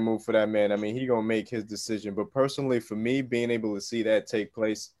the right move for that man. I mean, he gonna make his decision. But personally, for me, being able to see that take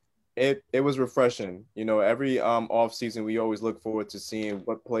place, it was refreshing. You know, every off season, we always look forward to seeing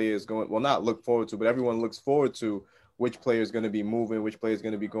what player is going. Well, not look forward to, but everyone looks forward to which player is going to be moving, which player is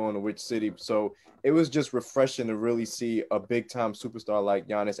going to be going to which city. So it was just refreshing to really see a big time superstar like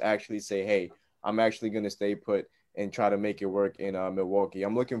Giannis actually say, "Hey, I'm actually going to stay put and try to make it work in Milwaukee."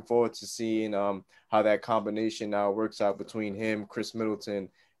 I'm looking forward to seeing how that combination now works out between him, Chris Middleton,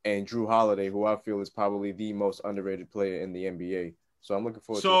 and Drew Holiday, who I feel is probably the most underrated player in the NBA. So I'm looking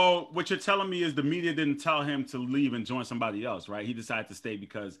forward to it. So what you're telling me is the media didn't tell him to leave and join somebody else, right? He decided to stay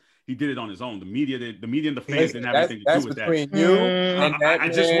because he did it on his own. The media and the fans didn't have anything to do with that. That's between you and that I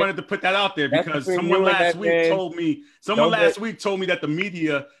just wanted to put that out there because someone last week told me that the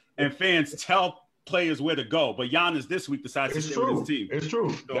media and fans tell players where to go, but Giannis this week decided to stay with his team. It's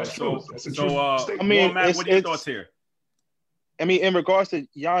true. That's true. I mean, Matt, what are your thoughts here? I mean, in regards to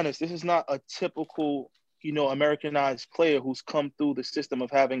Giannis, this is not a typical, Americanized player who's come through the system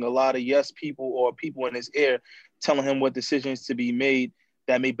of having a lot of yes people or people in his ear telling him what decisions to be made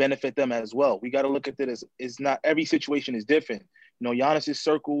that may benefit them as well. We got to look at it as is not every situation is different. Giannis's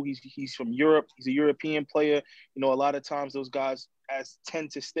circle, he's from Europe. He's a European player. A lot of times those guys tend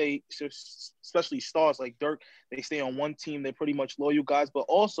to stay, especially stars like Dirk, they stay on one team. They're pretty much loyal guys. But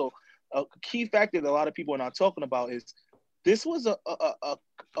also a key factor that a lot of people are not talking about is this was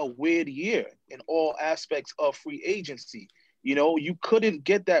a weird year in all aspects of free agency. You couldn't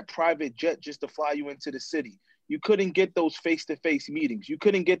get that private jet just to fly you into the city. You couldn't get those face-to-face meetings. You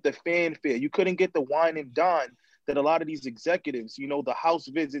couldn't get the fanfare. You couldn't get the wine and dine that a lot of these executives, the house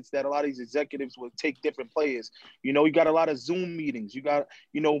visits that a lot of these executives would take different players. You got a lot of Zoom meetings. You got,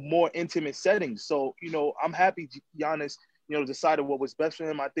 more intimate settings. So, I'm happy Giannis, decided what was best for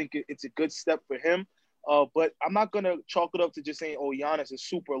him. I think it's a good step for him. But I'm not going to chalk it up to just saying, oh, Giannis is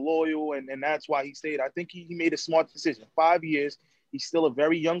super loyal and that's why he stayed. I think he made a smart decision. 5 years, he's still a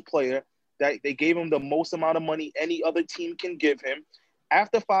very young player. That they gave him the most amount of money any other team can give him.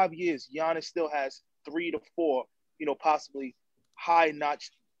 After 5 years, Giannis still has 3 to 4, possibly high-notch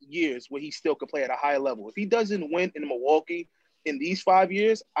years where he still could play at a high level. If he doesn't win in Milwaukee in these 5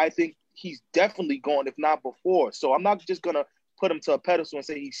 years, I think he's definitely gone, if not before. So I'm not just going to put him to a pedestal and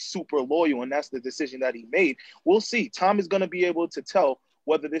say he's super loyal and that's the decision that he made. We'll see. Tom is going to be able to tell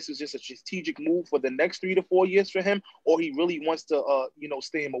whether this is just a strategic move for the next 3 to 4 years for him or he really wants to,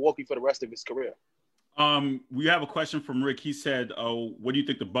 stay in Milwaukee for the rest of his career. We have a question from Rick. He said, what do you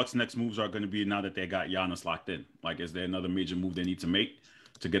think the Bucks' next moves are going to be now that they got Giannis locked in? Like, is there another major move they need to make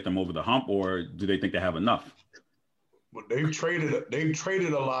to get them over the hump, or do they think they have enough? Well, they've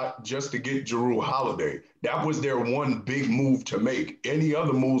traded a lot just to get Jrue Holiday. That was their one big move to make. Any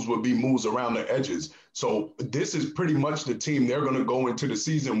other moves would be moves around the edges. So this is pretty much the team they're going to go into the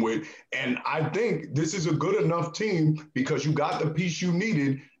season with. And I think this is a good enough team because you got the piece you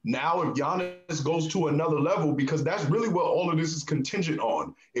needed. Now, if Giannis goes to another level, because that's really what all of this is contingent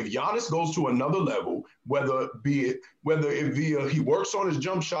on. If Giannis goes to another level, whether it via he works on his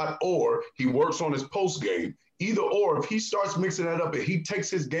jump shot or he works on his post game, either or, if he starts mixing that up and he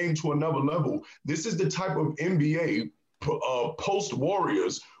takes his game to another level, this is the type of NBA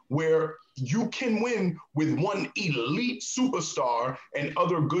post-Warriors where you can win with one elite superstar and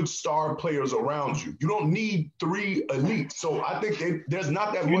other good star players around you. You don't need 3 elites. So I think there's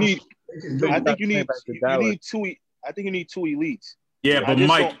not that much. I think you need 2. I think you need 2 elites. Yeah, but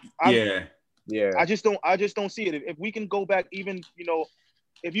Mike, yeah. I just don't see it. If we can go back, even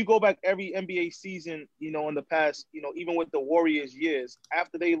if you go back every NBA season, in the past, even with the Warriors years,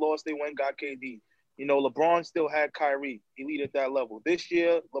 after they lost, they went and got KD. LeBron still had Kyrie, elite at that level. This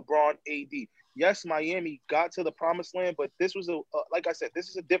year, LeBron, AD. Yes, Miami got to the promised land, but this was like I said, this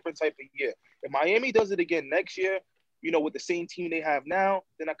is a different type of year. If Miami does it again next year, with the same team they have now,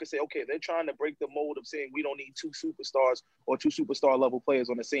 then I could say, okay, they're trying to break the mold of saying we don't need two superstars or two superstar level players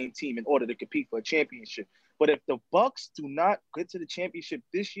on the same team in order to compete for a championship. But if the Bucks do not get to the championship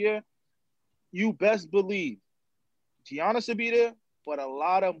this year, you best believe Giannis will be there, but a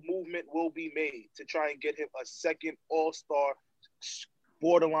lot of movement will be made to try and get him a second all-star,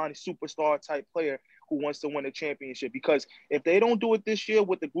 borderline superstar type player who wants to win a championship. Because if they don't do it this year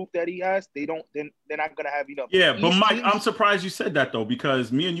with the group that he has, then they're not going to have enough. Yeah, but Mike, I'm surprised you said that, though,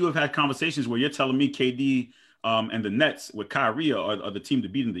 because me and you have had conversations where you're telling me KD and the Nets with Kyrie are the team to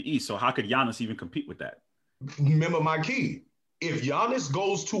beat in the East. So how could Giannis even compete with that? Remember my key. If Giannis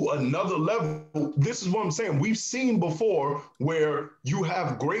goes to another level, this is what I'm saying. We've seen before where you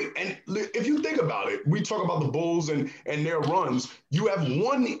have great, and if you think about it, we talk about the Bulls and their runs. You have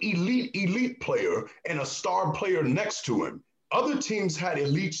one elite player and a star player next to him. Other teams had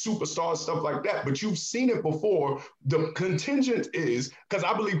elite superstars, stuff like that, but you've seen it before. The contingent is, because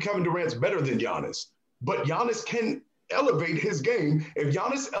I believe Kevin Durant's better than Giannis, but Giannis can elevate his game. If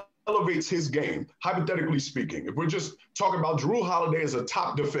Giannis elevates his game, hypothetically speaking, if we're just talking about Jrue Holiday as a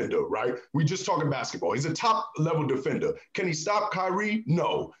top defender, right? We just talking basketball. He's a top level defender. Can he stop Kyrie?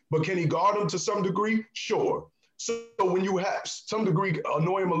 No. But can he guard him to some degree? Sure. So when you have some degree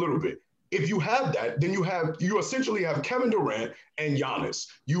annoy him a little bit, if you have that, then you essentially have Kevin Durant and Giannis.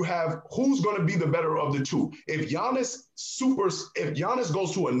 You have who's going to be the better of the two. If Giannis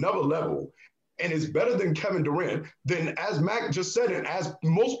goes to another level and is better than Kevin Durant, then as Mac just said, and as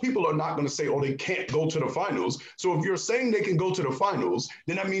most people are not going to say, oh, they can't go to the finals. So if you're saying they can go to the finals,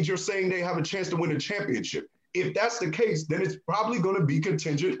 then that means you're saying they have a chance to win a championship. If that's the case, then it's probably going to be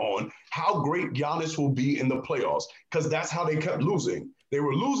contingent on how great Giannis will be in the playoffs, because that's how they kept losing. They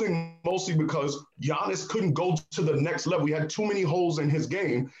were losing mostly because Giannis couldn't go to the next level. He had too many holes in his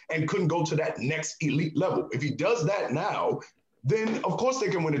game and couldn't go to that next elite level. If he does that now, then of course they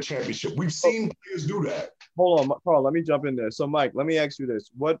can win a championship. We've seen players do that. Hold on, Carl, let me jump in there. So Mike, let me ask you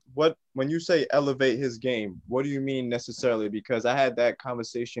this. What when you say elevate his game, what do you mean necessarily? Because I had that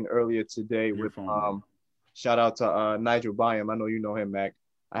conversation earlier today with shout out to Nigel Byam. I know you know him, Mac.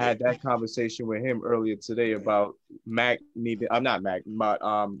 I had that conversation with him earlier today about Giannis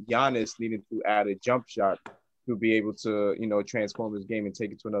needing to add a jump shot to be able to, transform his game and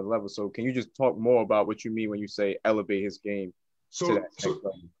take it to another level. So can you just talk more about what you mean when you say elevate his game? I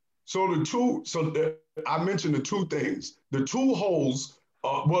mentioned the two things. The two holes,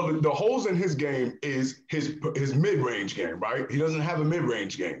 the holes in his game is his mid-range game, right? He doesn't have a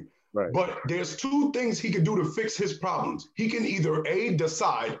mid-range game. Right. But there's two things he can do to fix his problems. He can either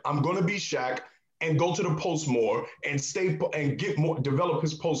decide I'm going to be Shaq and go to the post more and stay and get more, develop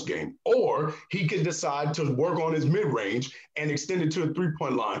his post game, or he can decide to work on his mid range and extend it to the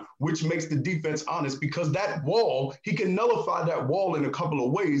 3-point line, which makes the defense honest, because that wall, he can nullify that wall in a couple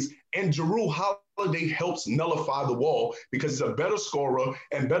of ways, and Jrue Holiday helps nullify the wall because he's a better scorer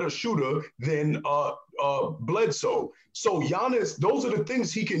and better shooter than Bledsoe. So Giannis, those are the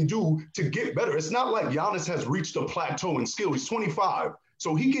things he can do to get better. It's not like Giannis has reached a plateau in skill. He's 25.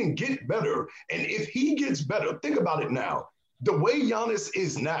 So he can get better. And if he gets better, think about it now. The way Giannis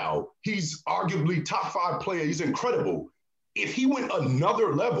is now, he's arguably top 5 player. He's incredible. If he went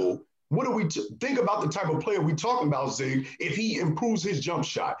another level, what do we think about the type of player we're talking about, Zig? If he improves his jump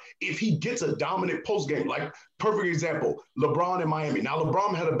shot, if he gets a dominant post game, like perfect example, LeBron in Miami. Now,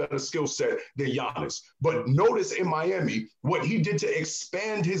 LeBron had a better skill set than Giannis, but notice in Miami, what he did to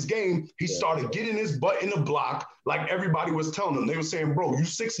expand his game, he started getting his butt in the block like everybody was telling him. They were saying, bro, you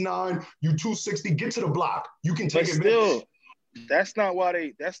 6'9", you 260, get to the block. You can take advantage. That's not why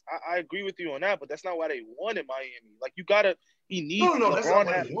I agree with you on that, but that's not why they won in Miami. Like, you got to, he needs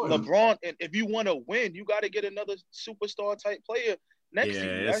LeBron, and if you want to win, you got to get another superstar type player next to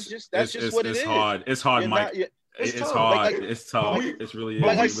you. That's just what it is. It's hard, Mike. It's hard. It's tough. It's really.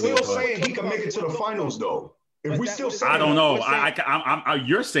 But we're still saying he can make it to the finals, though. If we still saying, I don't know.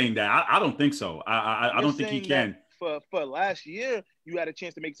 You're saying that. I don't think so. I don't think he can. For last year, you had a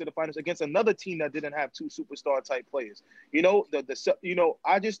chance to make it to the finals against another team that didn't have 2 superstar type players.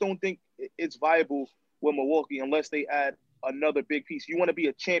 I just don't think it's viable with Milwaukee unless they add another big piece. You want to be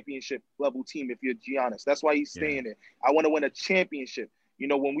a championship level team if you're Giannis. That's why he's staying there. I want to win a championship.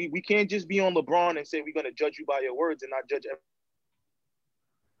 When we can't just be on LeBron and say we're going to judge you by your words and not judge everything.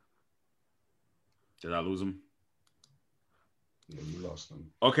 Did I lose him? Yeah, you lost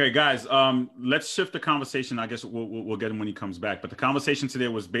him. Okay, guys, let's shift the conversation. I guess we'll get him when he comes back. But the conversation today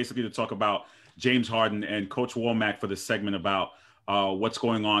was basically to talk about James Harden and Coach Womack for this segment about what's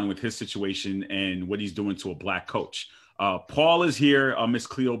going on with his situation and what he's doing to a black coach. Paul is here, Miss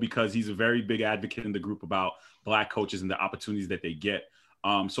Cleo, because he's a very big advocate in the group about Black coaches and the opportunities that they get.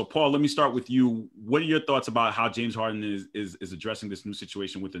 So, Paul, let me start with you. What are your thoughts about how James Harden is addressing this new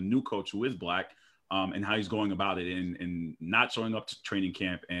situation with a new coach who is Black, and how he's going about it and not showing up to training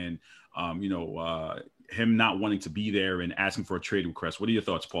camp and, him not wanting to be there and asking for a trade request? What are your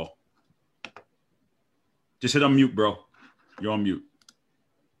thoughts, Paul? Just hit unmute, bro. You're on mute.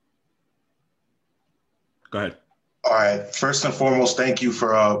 Go ahead. All right. First and foremost, thank you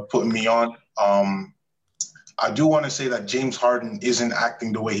for putting me on. I do want to say that James Harden isn't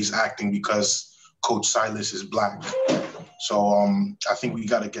acting the way he's acting because Coach Silas is Black. So I think we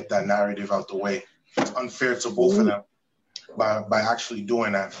got to get that narrative out the way. It's unfair to both of them by actually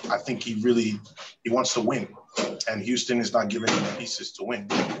doing that. I think he wants to win, and Houston is not giving him the pieces to win.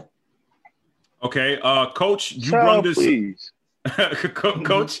 Okay, Coach, you run this. Please.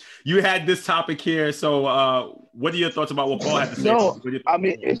 Coach, you had this topic here. So, what are your thoughts about what Paul had to say? No, I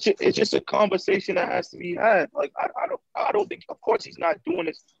mean it's just a conversation that has to be had. Like I don't think, of course, he's not doing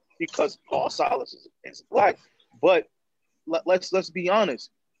this because Paul Silas is Black. But let's be honest.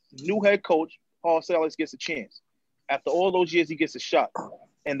 New head coach Paul Silas gets a chance. After all those years, he gets a shot.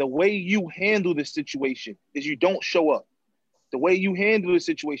 And the way you handle this situation is you don't show up. The way you handle the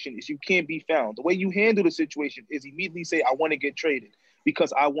situation is you can't be found. The way you handle the situation is immediately say, I want to get traded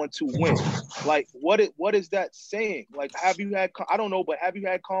because I want to win. Like, what is that saying? Like, have you had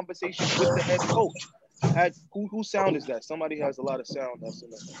conversations with the head coach? Whose sound is that? Somebody has a lot of sound. That's in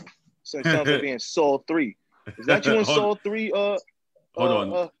there. So it sounds like being Saul 3. Is that you in Saul 3? Hold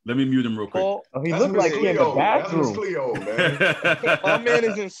on. Let me mute him real quick. Oh, he looked like he in the bathroom. Cleo, man. My man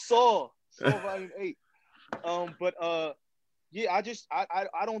is in Saul Volume 8. Yeah,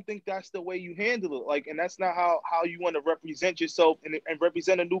 I don't think that's the way you handle it. Like, and that's not how you want to represent yourself and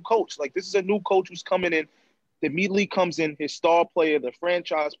represent a new coach. Like, this is a new coach who's coming in, immediately comes in, his star player, the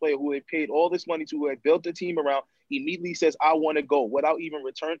franchise player who they paid all this money to, who had built the team around, immediately says, I want to go without even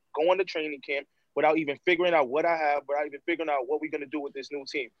going to training camp, without even figuring out what I have, without even figuring out what we're going to do with this new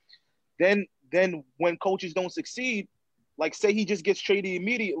team. Then when coaches don't succeed, like say he just gets traded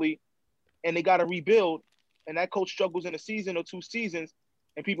immediately and they got to rebuild, and that coach struggles in a season or 2 seasons,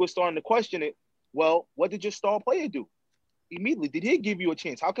 and people are starting to question it, well, what did your star player do? Immediately, did he give you a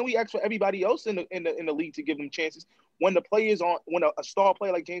chance? How can we ask for everybody else in the league to give them chances when a star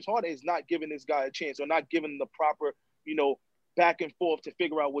player like James Harden is not giving this guy a chance or not giving the proper, back and forth to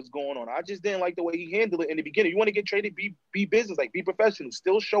figure out what's going on? I just didn't like the way he handled it in the beginning. You want to get traded, be business, like be professional,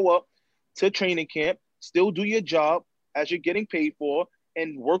 still show up to training camp, still do your job as you're getting paid for,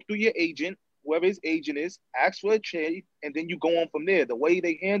 and work through your agent, whoever his agent is, ask for a trade, and then you go on from there. The way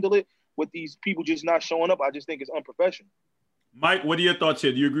they handle it with these people just not showing up, I just think it's unprofessional. Mike, what are your thoughts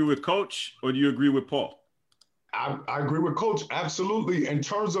here? Do you agree with Coach or do you agree with Paul? I agree with Coach, absolutely. In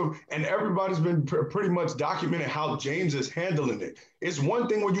terms of, and everybody's been pretty much documenting how James is handling it. It's one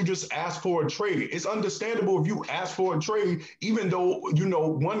thing when you just ask for a trade. It's understandable if you ask for a trade, even though,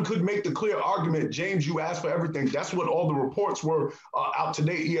 one could make the clear argument, James, you asked for everything. That's what all the reports were out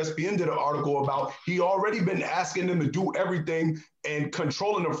today. ESPN did an article about he already been asking them to do everything and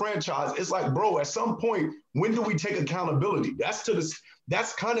controlling the franchise. It's like, bro, at some point, when do we take accountability?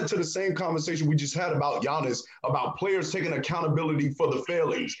 That's kind of to the same conversation we just had about Giannis, about players taking accountability for the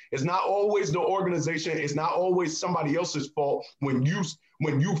failings. It's not always the organization. It's not always somebody else's fault when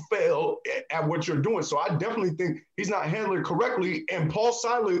you fail at what you're doing. So I definitely think he's not handling it correctly. And Paul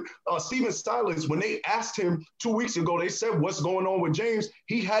Silas, Steven Silas, when they asked him 2 weeks ago, they said, what's going on with James?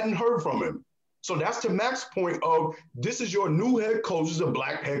 He hadn't heard from him. So that's to Mac's point of, this is your new head coach. This is a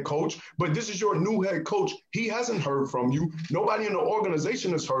Black head coach, but this is your new head coach. He hasn't heard from you. Nobody in the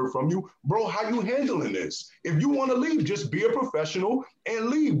organization has heard from you. Bro, how you handling this? If you want to leave, just be a professional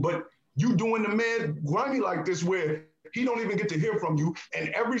and leave. But you doing the man grimy like this where he don't even get to hear from you. And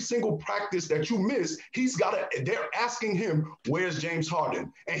every single practice that you miss, they're asking him, where's James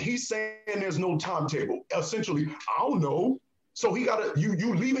Harden? And he's saying there's no timetable. Essentially, I don't know. So he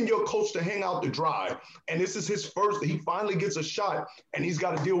you leaving your coach to hang out to dry. And this is his first, he finally gets a shot and he's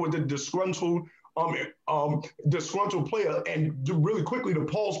got to deal with the disgruntled player. And really quickly to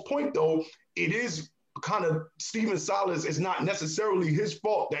Paul's point though, it is kind of Steven Silas, it's not necessarily his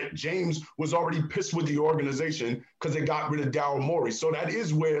fault that James was already pissed with the organization because they got rid of Daryl Morey. So that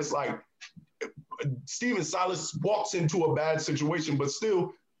is where it's like Steven Silas walks into a bad situation, but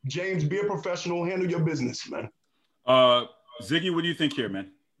still, James, be a professional, handle your business, man. Ziggy, what do you think here,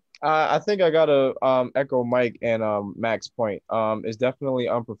 man? I think I gotta echo Mike and Mac's point. It's definitely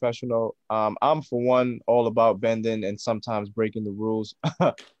unprofessional. I'm for one all about bending and sometimes breaking the rules,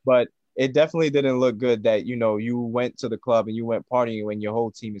 but it definitely didn't look good that, you went to the club and you went partying when your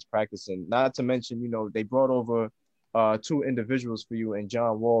whole team is practicing. Not to mention, they brought over two individuals for you, and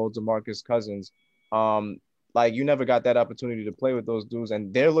John Wall, DeMarcus Cousins. Like, you never got that opportunity to play with those dudes,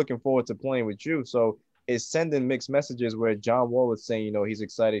 and they're looking forward to playing with you. So it's sending mixed messages where John Wall is saying, he's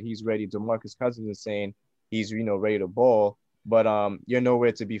excited, he's ready. DeMarcus Cousins is saying he's, ready to ball, but you're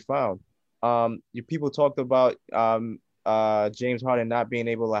nowhere to be found. People talked about James Harden not being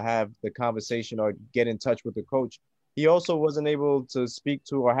able to have the conversation or get in touch with the coach. He also wasn't able to speak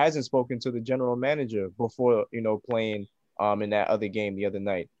to, or hasn't spoken to, the general manager before, playing in that other game the other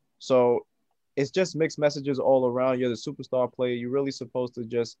night. So it's just mixed messages all around. You're the superstar player. You're really supposed to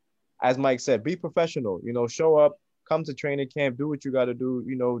just, as Mike said, be professional, show up, come to training camp, do what you got to do,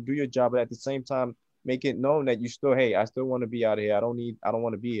 do your job. But at the same time, make it known that you still, hey, I still want to be out here. I don't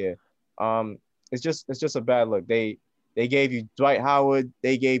want to be here. It's just a bad look. They gave you Dwight Howard,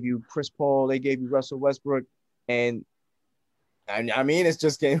 they gave you Chris Paul, they gave you Russell Westbrook, and I mean, it's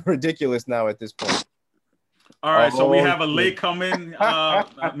just getting ridiculous now at this point. All right, so we have a late coming.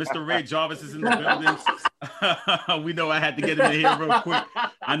 Mr. Ray Jarvis is in the building. We know I had to get him in here real quick.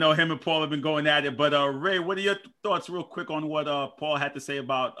 I know him and Paul have been going at it, but Ray, what are your thoughts real quick on what Paul had to say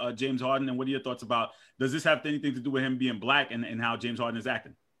about James Harden, and what are your thoughts about, does this have anything to do with him being black and how James Harden is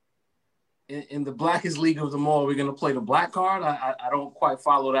acting? In the blackest league of them all, we're going to play the black card. I don't quite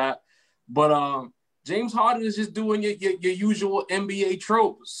follow that. But James Harden is just doing your usual NBA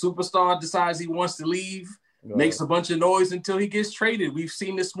trope. Superstar decides he wants to leave, makes a bunch of noise until he gets traded. We've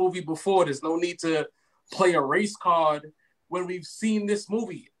seen this movie before. There's no need to play a race card when we've seen this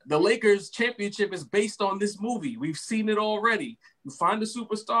movie. The Lakers championship is based on this movie. We've seen it already. You find a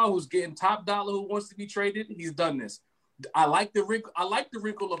superstar who's getting top dollar who wants to be traded. He's done this. I like the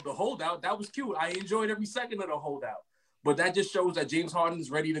wrinkle of the holdout. That was cute. I enjoyed every second of the holdout. But that just shows that James Harden is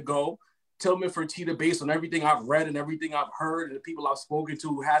ready to go. Tillman Fertitta, based on everything I've read and everything I've heard and the people I've spoken to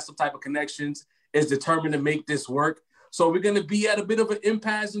who has some type of connections, is determined to make this work. So we're going to be at a bit of an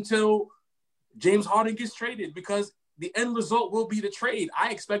impasse until James Harden gets traded, because the end result will be the trade.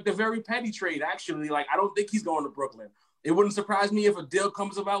 I expect a very petty trade, actually. Like, I don't think he's going to Brooklyn. It wouldn't surprise me if a deal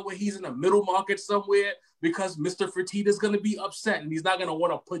comes about where he's in the middle market somewhere, because Mr. Fertitta is going to be upset and he's not going to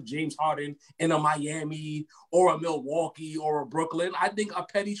want to put James Harden in a Miami or a Milwaukee or a Brooklyn. I think a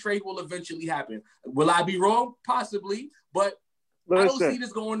petty trade will eventually happen. Will I be wrong? Possibly, but I don't see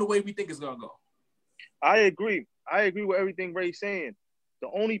this going the way we think it's going to go. I agree. I agree with everything Ray's saying. The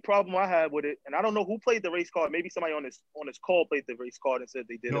only problem I have with it, and I don't know who played the race card. Maybe somebody on this call played the race card and said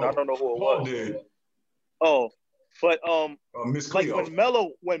they did it. I don't know who it was. Did. Oh, but like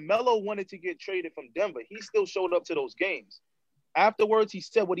when Melo wanted to get traded from Denver, he still showed up to those games. Afterwards, he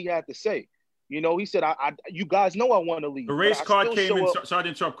said what he had to say. He said, you guys know I want to leave. The race card came in. Sorry to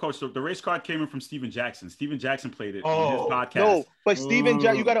interrupt, Coach. So the race card came in from Steven Jackson. Steven Jackson played it in his podcast. No, but Steven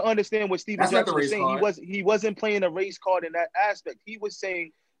Jackson, you got to understand what Steven Jackson was saying. He wasn't playing a race card in that aspect. He was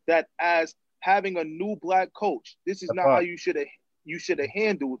saying that as having a new black coach, this is not how you should have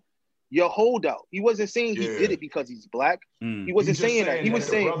handled your holdout. He wasn't saying he did it because he's black. He wasn't saying that. He was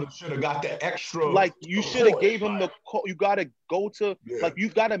saying should have got the extra. Like, you should have gave him the call. You got to go to like, you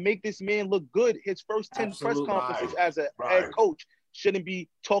got to make this man look good. His first 10 press conferences as a head coach shouldn't be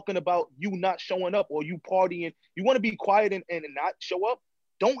talking about you not showing up or you partying. You want to be quiet and not show up.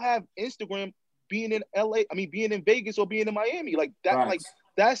 Don't have Instagram being in LA. I mean, being in Vegas or being in Miami. Like that. Right. Like,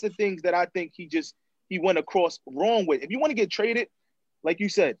 that's the things that I think he went across wrong with. If you want to get traded, like you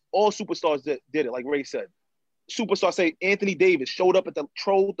said, all superstars did it, like Ray said. Superstars say Anthony Davis showed up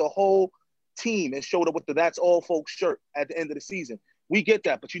trolled the whole team and showed up with the That's All Folks shirt at the end of the season. We get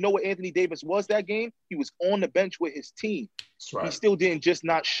that. But you know what Anthony Davis was that game? He was on the bench with his team. That's right. He still didn't just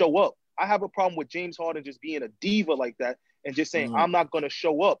not show up. I have a problem with James Harden just being a diva like that and just saying, I'm not going to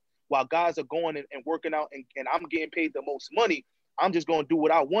show up while guys are going and working out and I'm getting paid the most money. I'm just going to do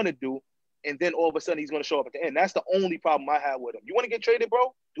what I want to do. And then all of a sudden he's going to show up at the end. That's the only problem I have with him. You want to get traded,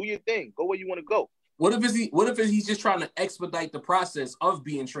 bro? Do your thing. Go where you want to go. What if he's just trying to expedite the process of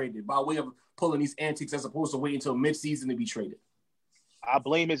being traded by way of pulling these antics as opposed to waiting until midseason to be traded? I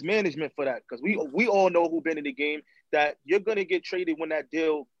blame his management for that, because we all know who've been in the game that you're going to get traded when that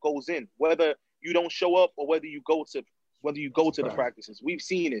deal goes in, whether you don't show up or whether you go to the practices. We've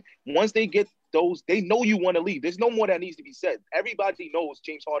seen it. Once they get those, they know you want to leave. There's no more that needs to be said. Everybody knows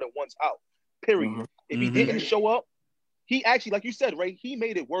James Harden wants out. Period. If he didn't show up, he actually, like you said, Ray, he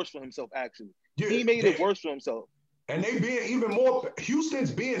made it worse for himself, actually. Yeah, he made it worse for himself. And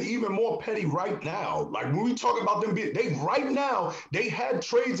Houston's being even more petty right now. Like when we talk about them they had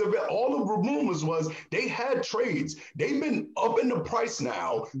trades of it. All the rumors was they had trades. They've been upping the price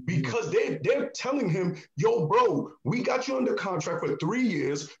now because they're telling him, yo, bro, we got you under contract for 3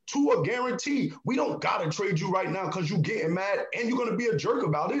 years to a guarantee. We don't gotta trade you right now because you getting mad and you're gonna be a jerk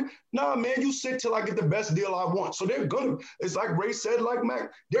about it. Nah, man, you sit till I get the best deal I want. So they're gonna, it's like Ray said, like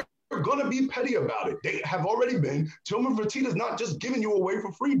Mac, they're going to be petty about it. They have already been. Tillman Fertitta's not just giving you away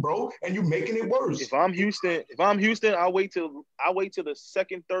for free, bro, and you making it worse. If I'm Houston, I'll wait till the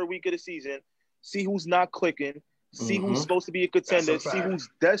second, third week of the season, see who's not clicking, see who's supposed to be a contender, see who's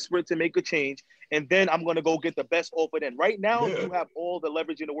desperate to make a change, and then I'm going to go get the best offer then. Right now, you have all the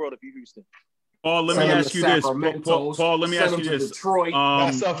leverage in the world if you're Houston. Paul, let me ask you this. Paul, let me ask you this. Detroit.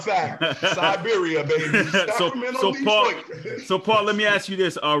 That's a fact. Siberia, baby. So Paul, let me ask you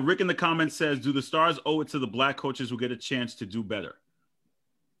this. Rick in the comments says, do the Stars owe it to the black coaches who get a chance to do better?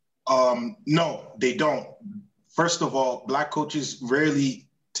 No, they don't. First of all, black coaches rarely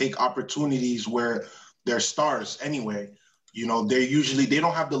take opportunities where they're stars anyway. You know, they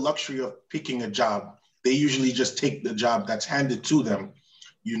don't have the luxury of picking a job. They usually just take the job that's handed to them.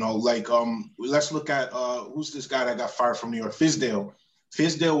 You know, like, let's look at who's this guy that got fired from New York? Fizdale.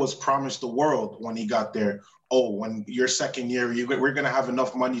 Fizdale was promised the world when he got there. Oh, when your second year, we're going to have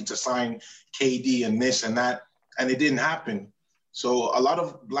enough money to sign KD and this and that. And it didn't happen. So a lot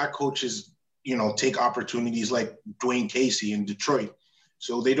of black coaches, you know, take opportunities like Dwayne Casey in Detroit.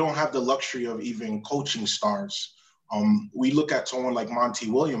 So they don't have the luxury of even coaching stars. We look at someone like Monty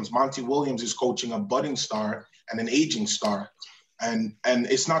Williams. Monty Williams is coaching a budding star and an aging star. And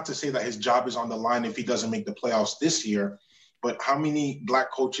it's not to say that his job is on the line if he doesn't make the playoffs this year, but how many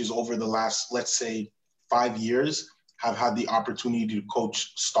black coaches over the last, let's say, 5 years have had the opportunity to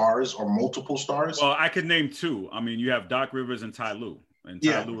coach stars or multiple stars? Well, I could name two. I mean, you have Doc Rivers and Ty Lue. And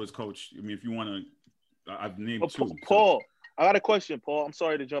Ty Lue is coach. I mean, if you want to, I've named two. Paul, I got a question, Paul. I'm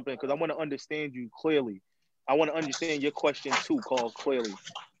sorry to jump in because I want to understand you clearly. I want to understand your question too, Carl, clearly.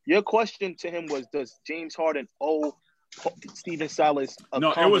 Your question to him was, does James Harden owe Stephen Silas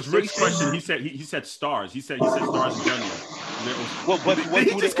No, it was Rick's question. He said stars. He said stars in general. Did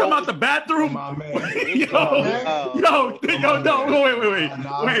he just come out the bathroom? My man. No, wait.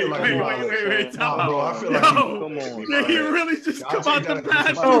 Time out. Did he really just come out the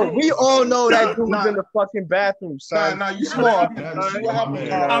bathroom? Oh, we all know that dude was in the fucking bathroom, son. Nah, you smart. Nah. You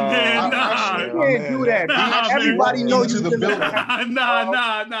can't do that. Everybody knows you in the building. Nah,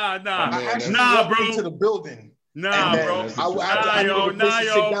 bro. Into the building. Nah, bro. I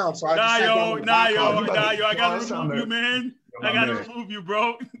gotta remove you, man. I gotta remove you,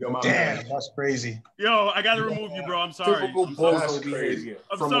 bro. Damn, that's crazy. Yo, I gotta remove you, bro. I'm sorry. Typical bozo behavior.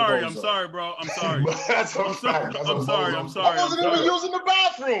 I'm sorry, bro. I'm sorry. That's a fact. I'm sorry. I wasn't even using the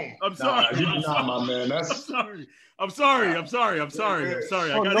bathroom. I'm sorry. Nah, my man. I'm sorry. Oh,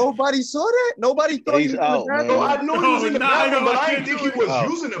 nobody saw that? Nobody thought he's out, man. No, I know he was in the bathroom, but I didn't think he was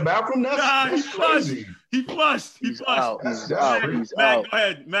using the bathroom. That's crazy. He flushed. He's out.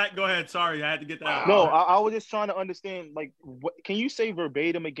 Matt, go ahead. Sorry, I had to get that out. No, I was just trying to understand, like, can you say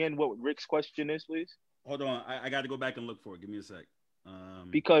verbatim again what Rick's question is, please? Hold on. I got to go back and look for it. Give me a sec.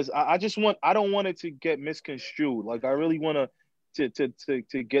 Because I don't want it to get misconstrued. Like, I really want to get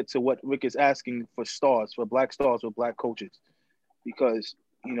to what Rick is asking for black stars with black coaches. Because,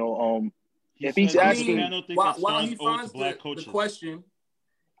 you know, if he's asking... While he finds the question...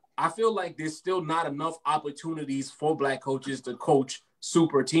 I feel like there's still not enough opportunities for black coaches to coach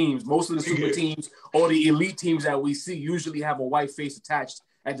super teams. Most of the super teams or the elite teams that we see usually have a white face attached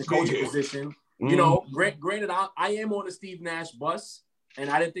at the coaching position. You know, granted, I am on the Steve Nash bus, and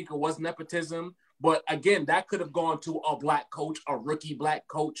I didn't think it was nepotism. But again, that could have gone to a black coach, a rookie black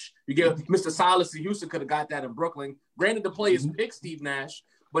coach. You get Mr. Silas in Houston could have got that in Brooklyn. Granted, the players picked Steve Nash,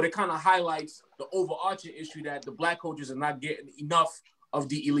 but it kind of highlights the overarching issue that the black coaches are not getting enough of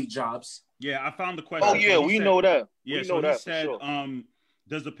the elite jobs. Yeah, I found the question. Oh yeah, we know that. Yeah, so he said,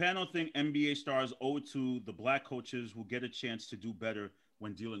 does the panel think NBA stars owe it to the black coaches who get a chance to do better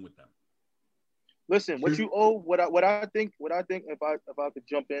when dealing with them? Listen, what you owe, what I think, if I could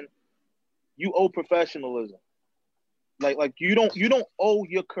jump in, you owe professionalism. Like you don't owe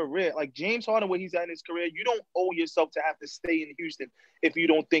your career. Like James Harden, where he's at in his career, you don't owe yourself to have to stay in Houston if you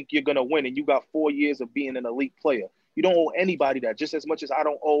don't think you're gonna win and you got 4 years of being an elite player. You don't owe anybody that, just as much as I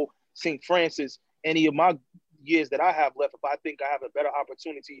don't owe St. Francis any of my years that I have left if I think I have a better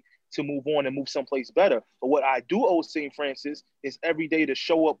opportunity to move on and move someplace better. But what I do owe St. Francis is every day to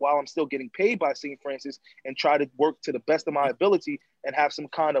show up while I'm still getting paid by St. Francis and try to work to the best of my ability and have some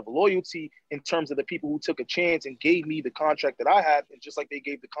kind of loyalty in terms of the people who took a chance and gave me the contract that I have, and just like they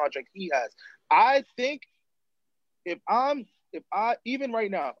gave the contract he has. I think if I even right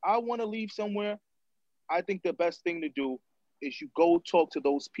now, if I want to leave somewhere, I think the best thing to do is you go talk to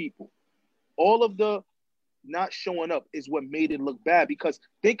those people. All of the not showing up is what made it look bad, because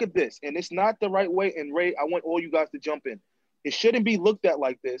think of this, and it's not the right way, and Ray, I want all you guys to jump in. It shouldn't be looked at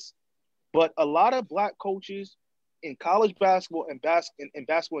like this, but a lot of black coaches in college basketball and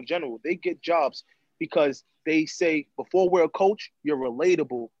basketball in general, they get jobs because they say, before we're a coach, you're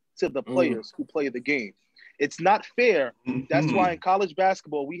relatable to the players who play the game. It's not fair. That's why in college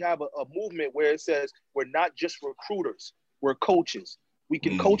basketball, we have a movement where it says we're not just recruiters, we're coaches. We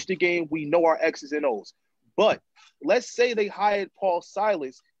can coach the game. We know our X's and O's. But let's say they hired Paul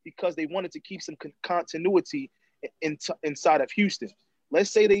Silas because they wanted to keep some continuity inside of Houston. Let's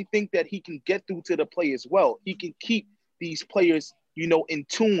say they think that he can get through to the players well. He can keep these players, you know, in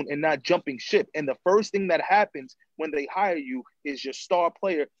tune and not jumping ship. And the first thing that happens when they hire you is your star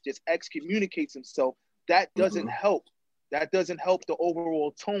player just excommunicates himself. That doesn't help. That doesn't help the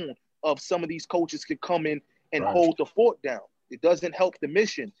overall tone of some of these coaches could come in and hold the fort down. It doesn't help the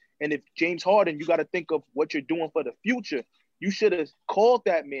mission. And if James Harden, you got to think of what you're doing for the future. You should have called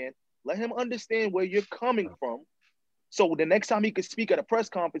that man, let him understand where you're coming from. So the next time he could speak at a press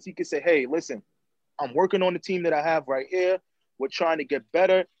conference, he could say, hey, listen, I'm working on the team that I have right here. We're trying to get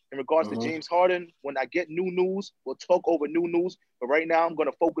better. In regards to James Harden, when I get new news, we'll talk over new news. But right now, I'm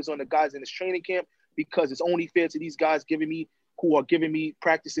going to focus on the guys in this training camp, because it's only fair to these guys who are giving me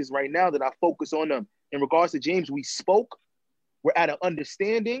practices right now that I focus on them. In regards to James, we spoke. We're at an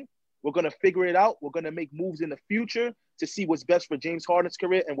understanding. We're going to figure it out. We're going to make moves in the future to see what's best for James Harden's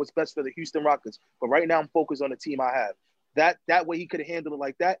career and what's best for the Houston Rockets. But right now, I'm focused on the team I have. That way he could have handled it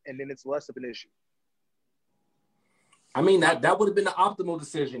like that, and then it's less of an issue. I mean, that would have been the optimal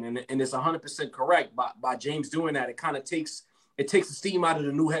decision, and it's 100% correct by James doing that. It kind of takes the steam out of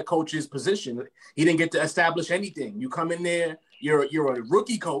the new head coach's position. He didn't get to establish anything. You come in there, you're a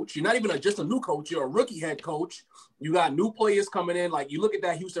rookie coach. You're not even just a new coach. You're a rookie head coach. You got new players coming in. Like, you look at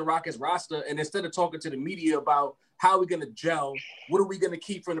that Houston Rockets roster, and instead of talking to the media about how we're going to gel, what are we going to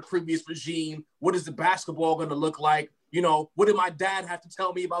keep from the previous regime, what is the basketball going to look like, you know, what did my dad have to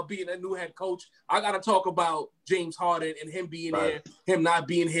tell me about being a new head coach? I got to talk about James Harden and him being here, him not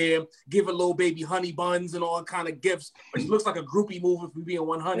being here, giving little baby honey buns and all kind of gifts, which looks like a groupie move if we're being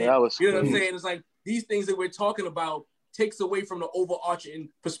 100. Yeah, you know what I'm saying? It's like these things that we're talking about takes away from the overarching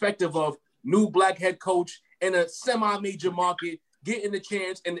perspective of new black head coach in a semi-major market getting the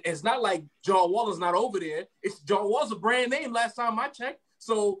chance. And it's not like John Wall is not over there. It's John Wall's a brand name last time I checked.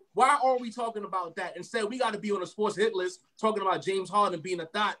 So why are we talking about that? Instead, we got to be on a sports hit list talking about James Harden being a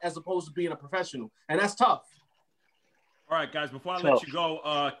thought as opposed to being a professional. And that's tough. All right, guys, before I let you go,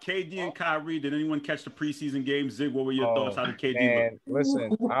 KD and Kyrie, did anyone catch the preseason game? Zig, what were your thoughts? How did KD look?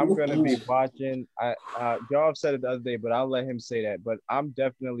 Listen, I'm going to be watching. Joe said it the other day, but I'll let him say that. But I'm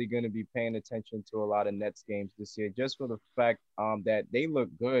definitely going to be paying attention to a lot of Nets games this year, just for the fact that they look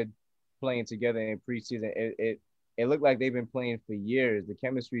good playing together in preseason. It looked like they've been playing for years. The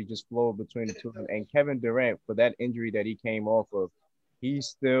chemistry just flowed between the two of them. And Kevin Durant, for that injury that he came off of, he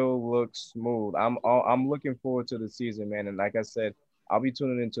still looks smooth. I'm looking forward to the season, man. And like I said, I'll be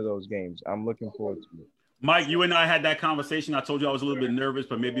tuning into those games. I'm looking forward to it. Mike, you and I had that conversation. I told you I was a little bit nervous,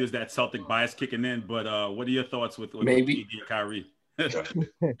 but maybe it was that Celtic bias kicking in. But what are your thoughts with KD and Kyrie?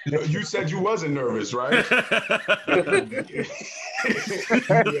 You said you wasn't nervous, right? I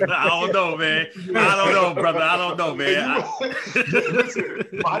don't know, man. I don't know, brother. I don't know, man. Listen,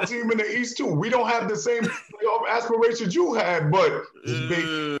 my team in the East too. We don't have the same playoff aspirations you had, but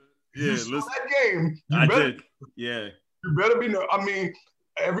you saw that game. I did. Yeah. You better be. I mean,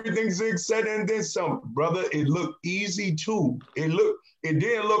 everything Zig said and then some, brother. It looked easy too. It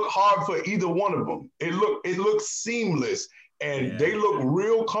didn't look hard for either one of them. It looked seamless. And they look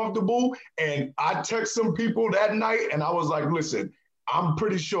real comfortable. And I text some people that night, and I was like, listen, I'm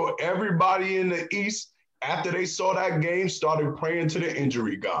pretty sure everybody in the East, after they saw that game, started praying to the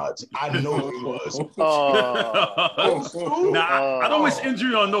injury gods. I know it was. I don't wish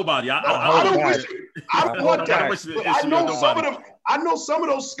injury on nobody. I don't wish it. I don't want that. I know some of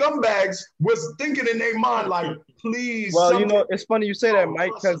those scumbags was thinking in their mind, like, please. Well, you know, it's funny you say that,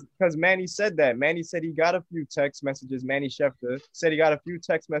 Mike, because Manny said that. Manny said he got a few text messages. Manny Schefter said he got a few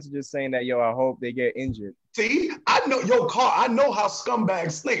text messages saying that, I hope they get injured. See, I know, Carl, I know how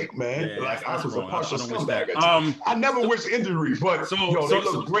scumbags think, man. Yeah, like, I was a partial scumbag. I never wish injury, but they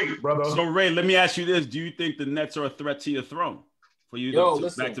look great, brother. So, Ray, let me ask you this. Do you think the Nets are a threat to your throne for you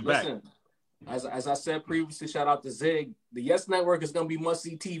back-to-back? Listen, As I said previously, shout out to Zig. The Yes Network is going to be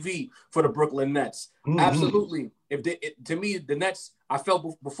must-see TV for the Brooklyn Nets. Mm-hmm. Absolutely. To me, the Nets, I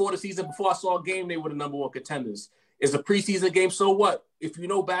felt before the season, before I saw a game, they were the number one contenders. It's a preseason game, so what? If you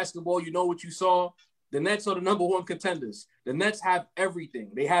know basketball, you know what you saw. The Nets are the number one contenders. The Nets have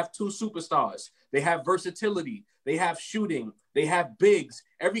everything. They have 2 superstars. They have versatility. They have shooting. They have bigs.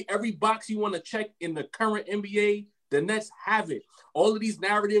 Every box you want to check in the current NBA, the Nets have it. All of these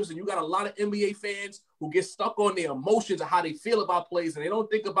narratives, and you got a lot of NBA fans who get stuck on their emotions and how they feel about plays, and they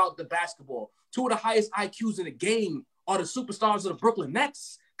don't think about the basketball. 2 of the highest IQs in the game are the superstars of the Brooklyn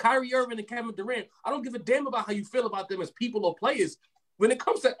Nets, Kyrie Irving and Kevin Durant. I don't give a damn about how you feel about them as people or players. When it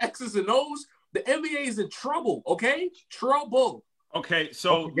comes to X's and O's, the NBA is in trouble, okay? Trouble. Okay,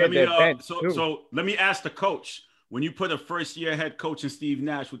 so let me ask the coach. When you put a first-year head coach in Steve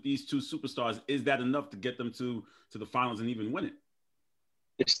Nash with these 2 superstars, is that enough to get them to the finals and even win it?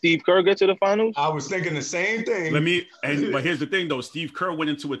 Did Steve Kerr get to the finals? I was thinking the same thing. But here's the thing, though. Steve Kerr went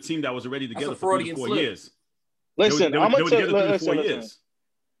into a team that was already together for 3 to 4 years. Listen, I'm going to tell you. 3 to 4 years.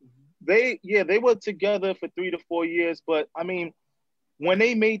 They were together for 3 to 4 years, but I mean, when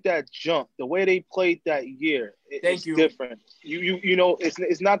they made that jump, the way they played that year, it's different. You know,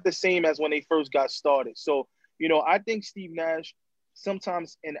 it's not the same as when they first got started. So, you know, I think Steve Nash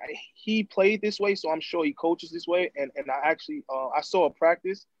sometimes, and he played this way, so I'm sure he coaches this way. And I actually, I saw a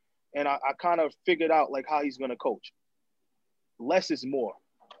practice, and I kind of figured out like how he's going to coach. Less is more.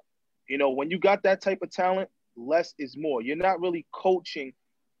 You know, when you got that type of talent, less is more. You're not really coaching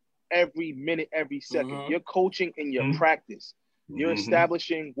every minute, every second. Mm-hmm. You're coaching in your practice. You're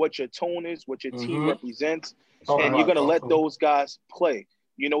establishing what your tone is, what your team represents, and you're going to let those guys play.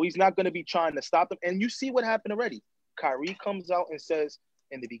 You know, he's not going to be trying to stop them. And you see what happened already. Kyrie comes out and says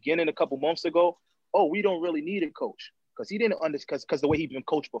in the beginning a couple months ago, oh, we don't really need a coach, because he didn't understand, because the way he'd been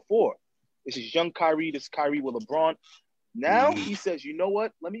coached before. This is young Kyrie, this Kyrie with LeBron. Now he says, you know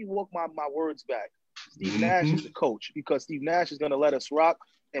what? Let me walk my words back. Steve Nash is the coach, because Steve Nash is going to let us rock.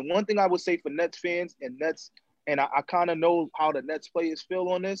 And one thing I would say for Nets fans and I kind of know how the Nets players feel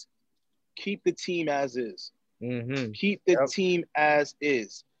on this, keep the team as is. Mm-hmm. Keep the team as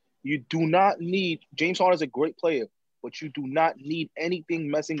is. You do not need – James Harden is a great player, but you do not need anything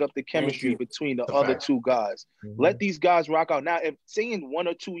messing up the chemistry between the other 2 guys. Mm-hmm. Let these guys rock out. Now, if say in 1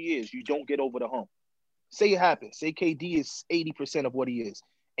 or 2 years you don't get over the hump, say it happens. Say KD is 80% of what he is,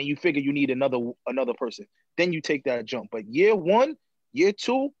 and you figure you need another person. Then you take that jump. But year 1, year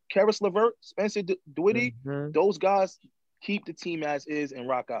 2, Karis LeVert, Spencer Dinwiddie, those guys keep the team as is and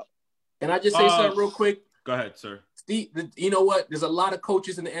rock out. Can I just say something real quick? Go ahead, sir. Steve, you know what? There's a lot of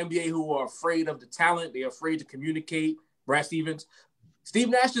coaches in the NBA who are afraid of the talent. They're afraid to communicate. Brad Stevens. Steve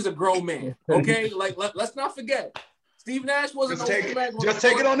Nash is a grown man, okay? Like, let's not forget. Steve Nash wasn't just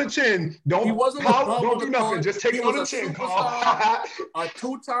take it on the chin. Don't do nothing. Just take it on the chin, Carl. A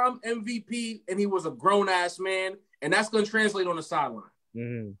 2-time MVP, and he was a grown-ass man, and that's going to translate on the sideline.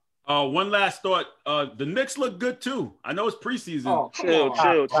 Mm-hmm. One last thought. The Knicks look good, too. I know it's preseason. Oh, chill.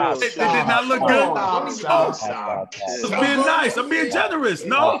 They did not look good. Stop. I'm being nice. I'm being generous.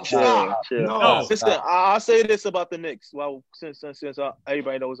 No. Chill. No. Listen, I'll say this about the Knicks. Well, since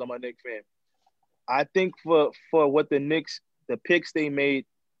everybody knows I'm a Knicks fan. I think for what the Knicks, the picks they made,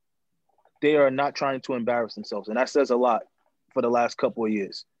 they are not trying to embarrass themselves. And that says a lot for the last couple of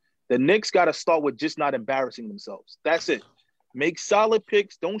years. The Knicks got to start with just not embarrassing themselves. That's it. Make solid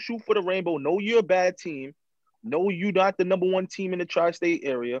picks. Don't shoot for the rainbow. Know you're a bad team. Know you're not the number 1 team in the tri-state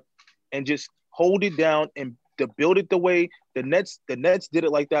area. And just hold it down and to build it the way the Nets did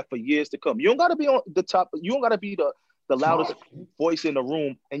it like that for years to come. You don't got to be on the top. You don't got to be the loudest voice in the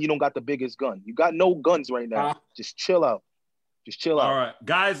room, and you don't got the biggest gun. You got no guns right now. Just chill out. All right.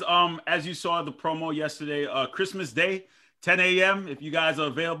 Guys, as you saw the promo yesterday, Christmas Day, 10 a.m. If you guys are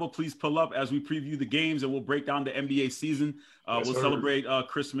available, please pull up as we preview the games, and we'll break down the NBA season. We'll celebrate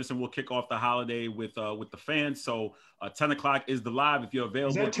Christmas, and we'll kick off the holiday with the fans. So 10 o'clock is the live. If you're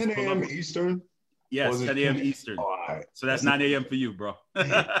available, is that 10 a.m. Eastern? Yes, 10 a.m. Eastern. Right. So that's 9 a.m. for you, bro.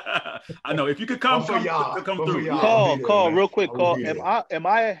 I know. If you could come through. Call, real quick. Am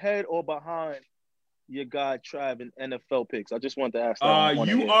I ahead or behind your guy Trav in NFL picks? I just wanted to ask that.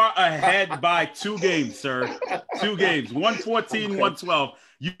 You are ahead by 2 games, sir. 2 games. 114, 112.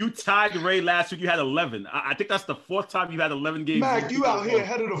 You tied Ray last week. You had 11. I think that's the 4th time you had 11 games. Mac, you out here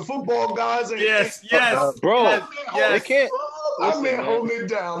ahead of the football guys. Yes. Bro, yes. they can't. My man holding it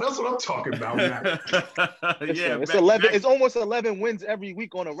down. That's what I'm talking about, man. It's 11. It's almost 11 wins every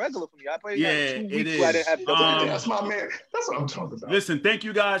week on a regular for me. I played 2 weeks where I didn't have double. That's my man. That's what I'm talking about. Listen, thank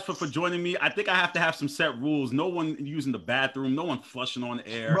you guys for joining me. I think I have to have some set rules. No one using the bathroom. No one flushing on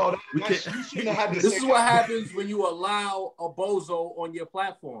air. Bro, this is what happens when you allow a bozo on your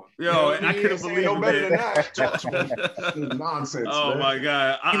platform. Yo, I couldn't believe no better than it. that. Nonsense. Oh man. my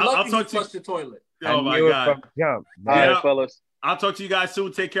God. I'll talk to you. Flush the toilet. Oh my God. All right, fellas. I'll talk to you guys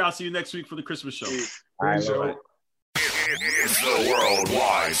soon. Take care. I'll see you next week for the Christmas show. It's the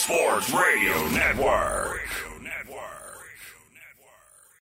Worldwide Sports Radio Network.